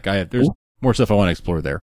 So there's more stuff I want to explore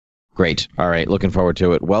there. Great. All right. Looking forward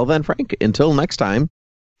to it. Well then, Frank, until next time,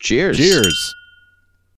 cheers. Cheers.